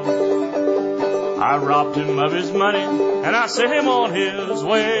Bell. I robbed him of his money, and I sent him on his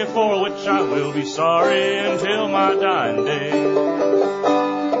way, for which I will be sorry until my dying day.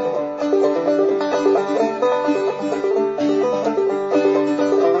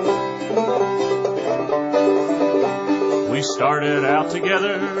 We started out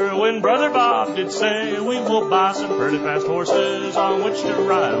together when Brother Bob did say, we will buy some pretty fast horses on which to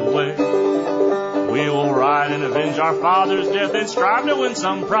ride away. We will ride and avenge our father's death and strive to win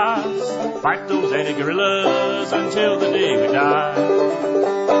some prize. Fight those anti-guerrillas until the day we die.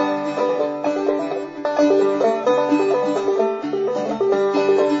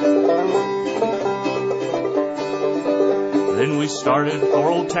 Then we started for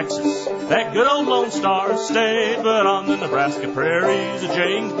old Texas, that good old Lone Star State. But on the Nebraska prairies, the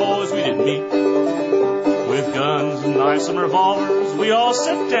James boys we did meet. With guns and knives and revolvers, we all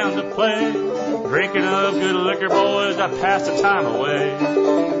sat down to play. Drinking of good liquor, boys, I passed the time away.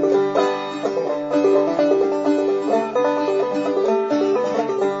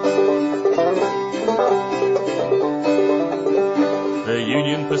 The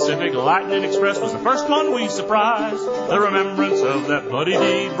Union Pacific Lightning Express was the first one we surprised. The remembrance of that bloody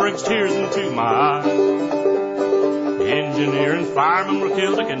deed brings tears into my eyes. The engineer and fireman were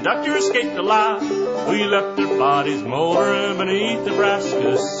killed, the conductor escaped alive. We left their bodies moldering beneath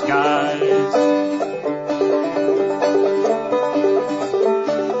Nebraska's skies.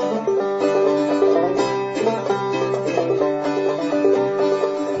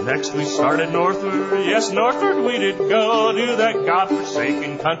 Next we started northward, yes, northward we did go, to that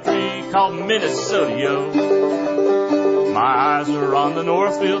godforsaken country called Minnesota, yo. My eyes were on the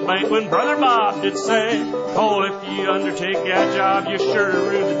Northfield Bank when Brother Bob did say, Cole, if you undertake that job, you're sure to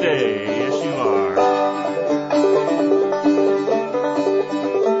rue the day. Yes, you are.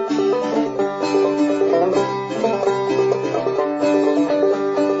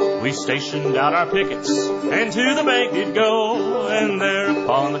 We stationed out our pickets, and to the bank did go, and there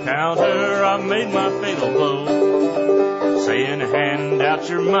upon the counter I made my fatal blow, saying, hand out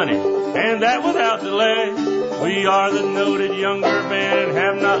your money, and that without delay. We are the noted younger men and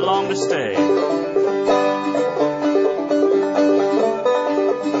have not long to stay.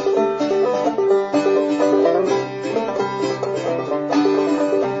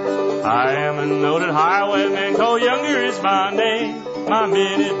 I am a noted highwayman, Cole Younger is my name. My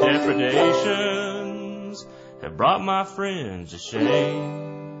many depredations have brought my friends to shame.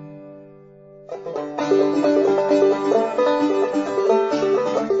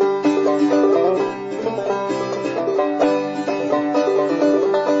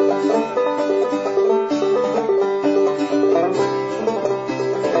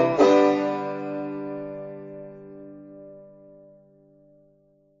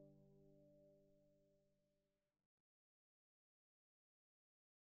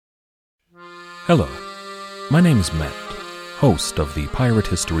 Hello, my name is Matt, host of the Pirate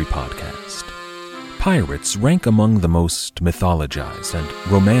History Podcast. Pirates rank among the most mythologized and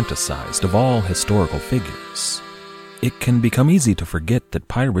romanticized of all historical figures. It can become easy to forget that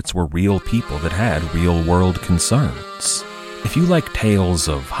pirates were real people that had real-world concerns. If you like tales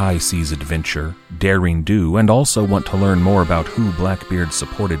of high-seas adventure, daring do, and also want to learn more about who Blackbeard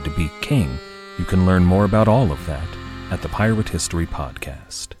supported to be king, you can learn more about all of that at the Pirate History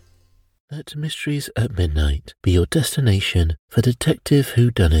Podcast. Let Mysteries at Midnight be your destination for detective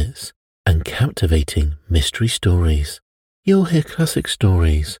whodunits and captivating mystery stories. You'll hear classic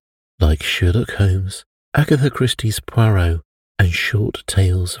stories like Sherlock Holmes, Agatha Christie's Poirot, and short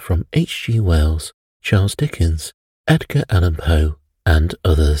tales from H.G. Wells, Charles Dickens, Edgar Allan Poe, and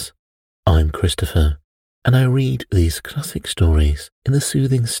others. I'm Christopher, and I read these classic stories in the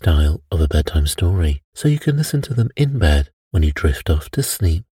soothing style of a bedtime story, so you can listen to them in bed when you drift off to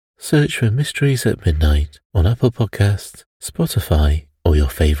sleep. Search for Mysteries at Midnight on Apple Podcasts, Spotify, or your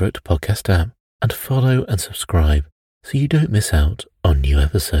favourite podcast app, and follow and subscribe so you don't miss out on new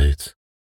episodes.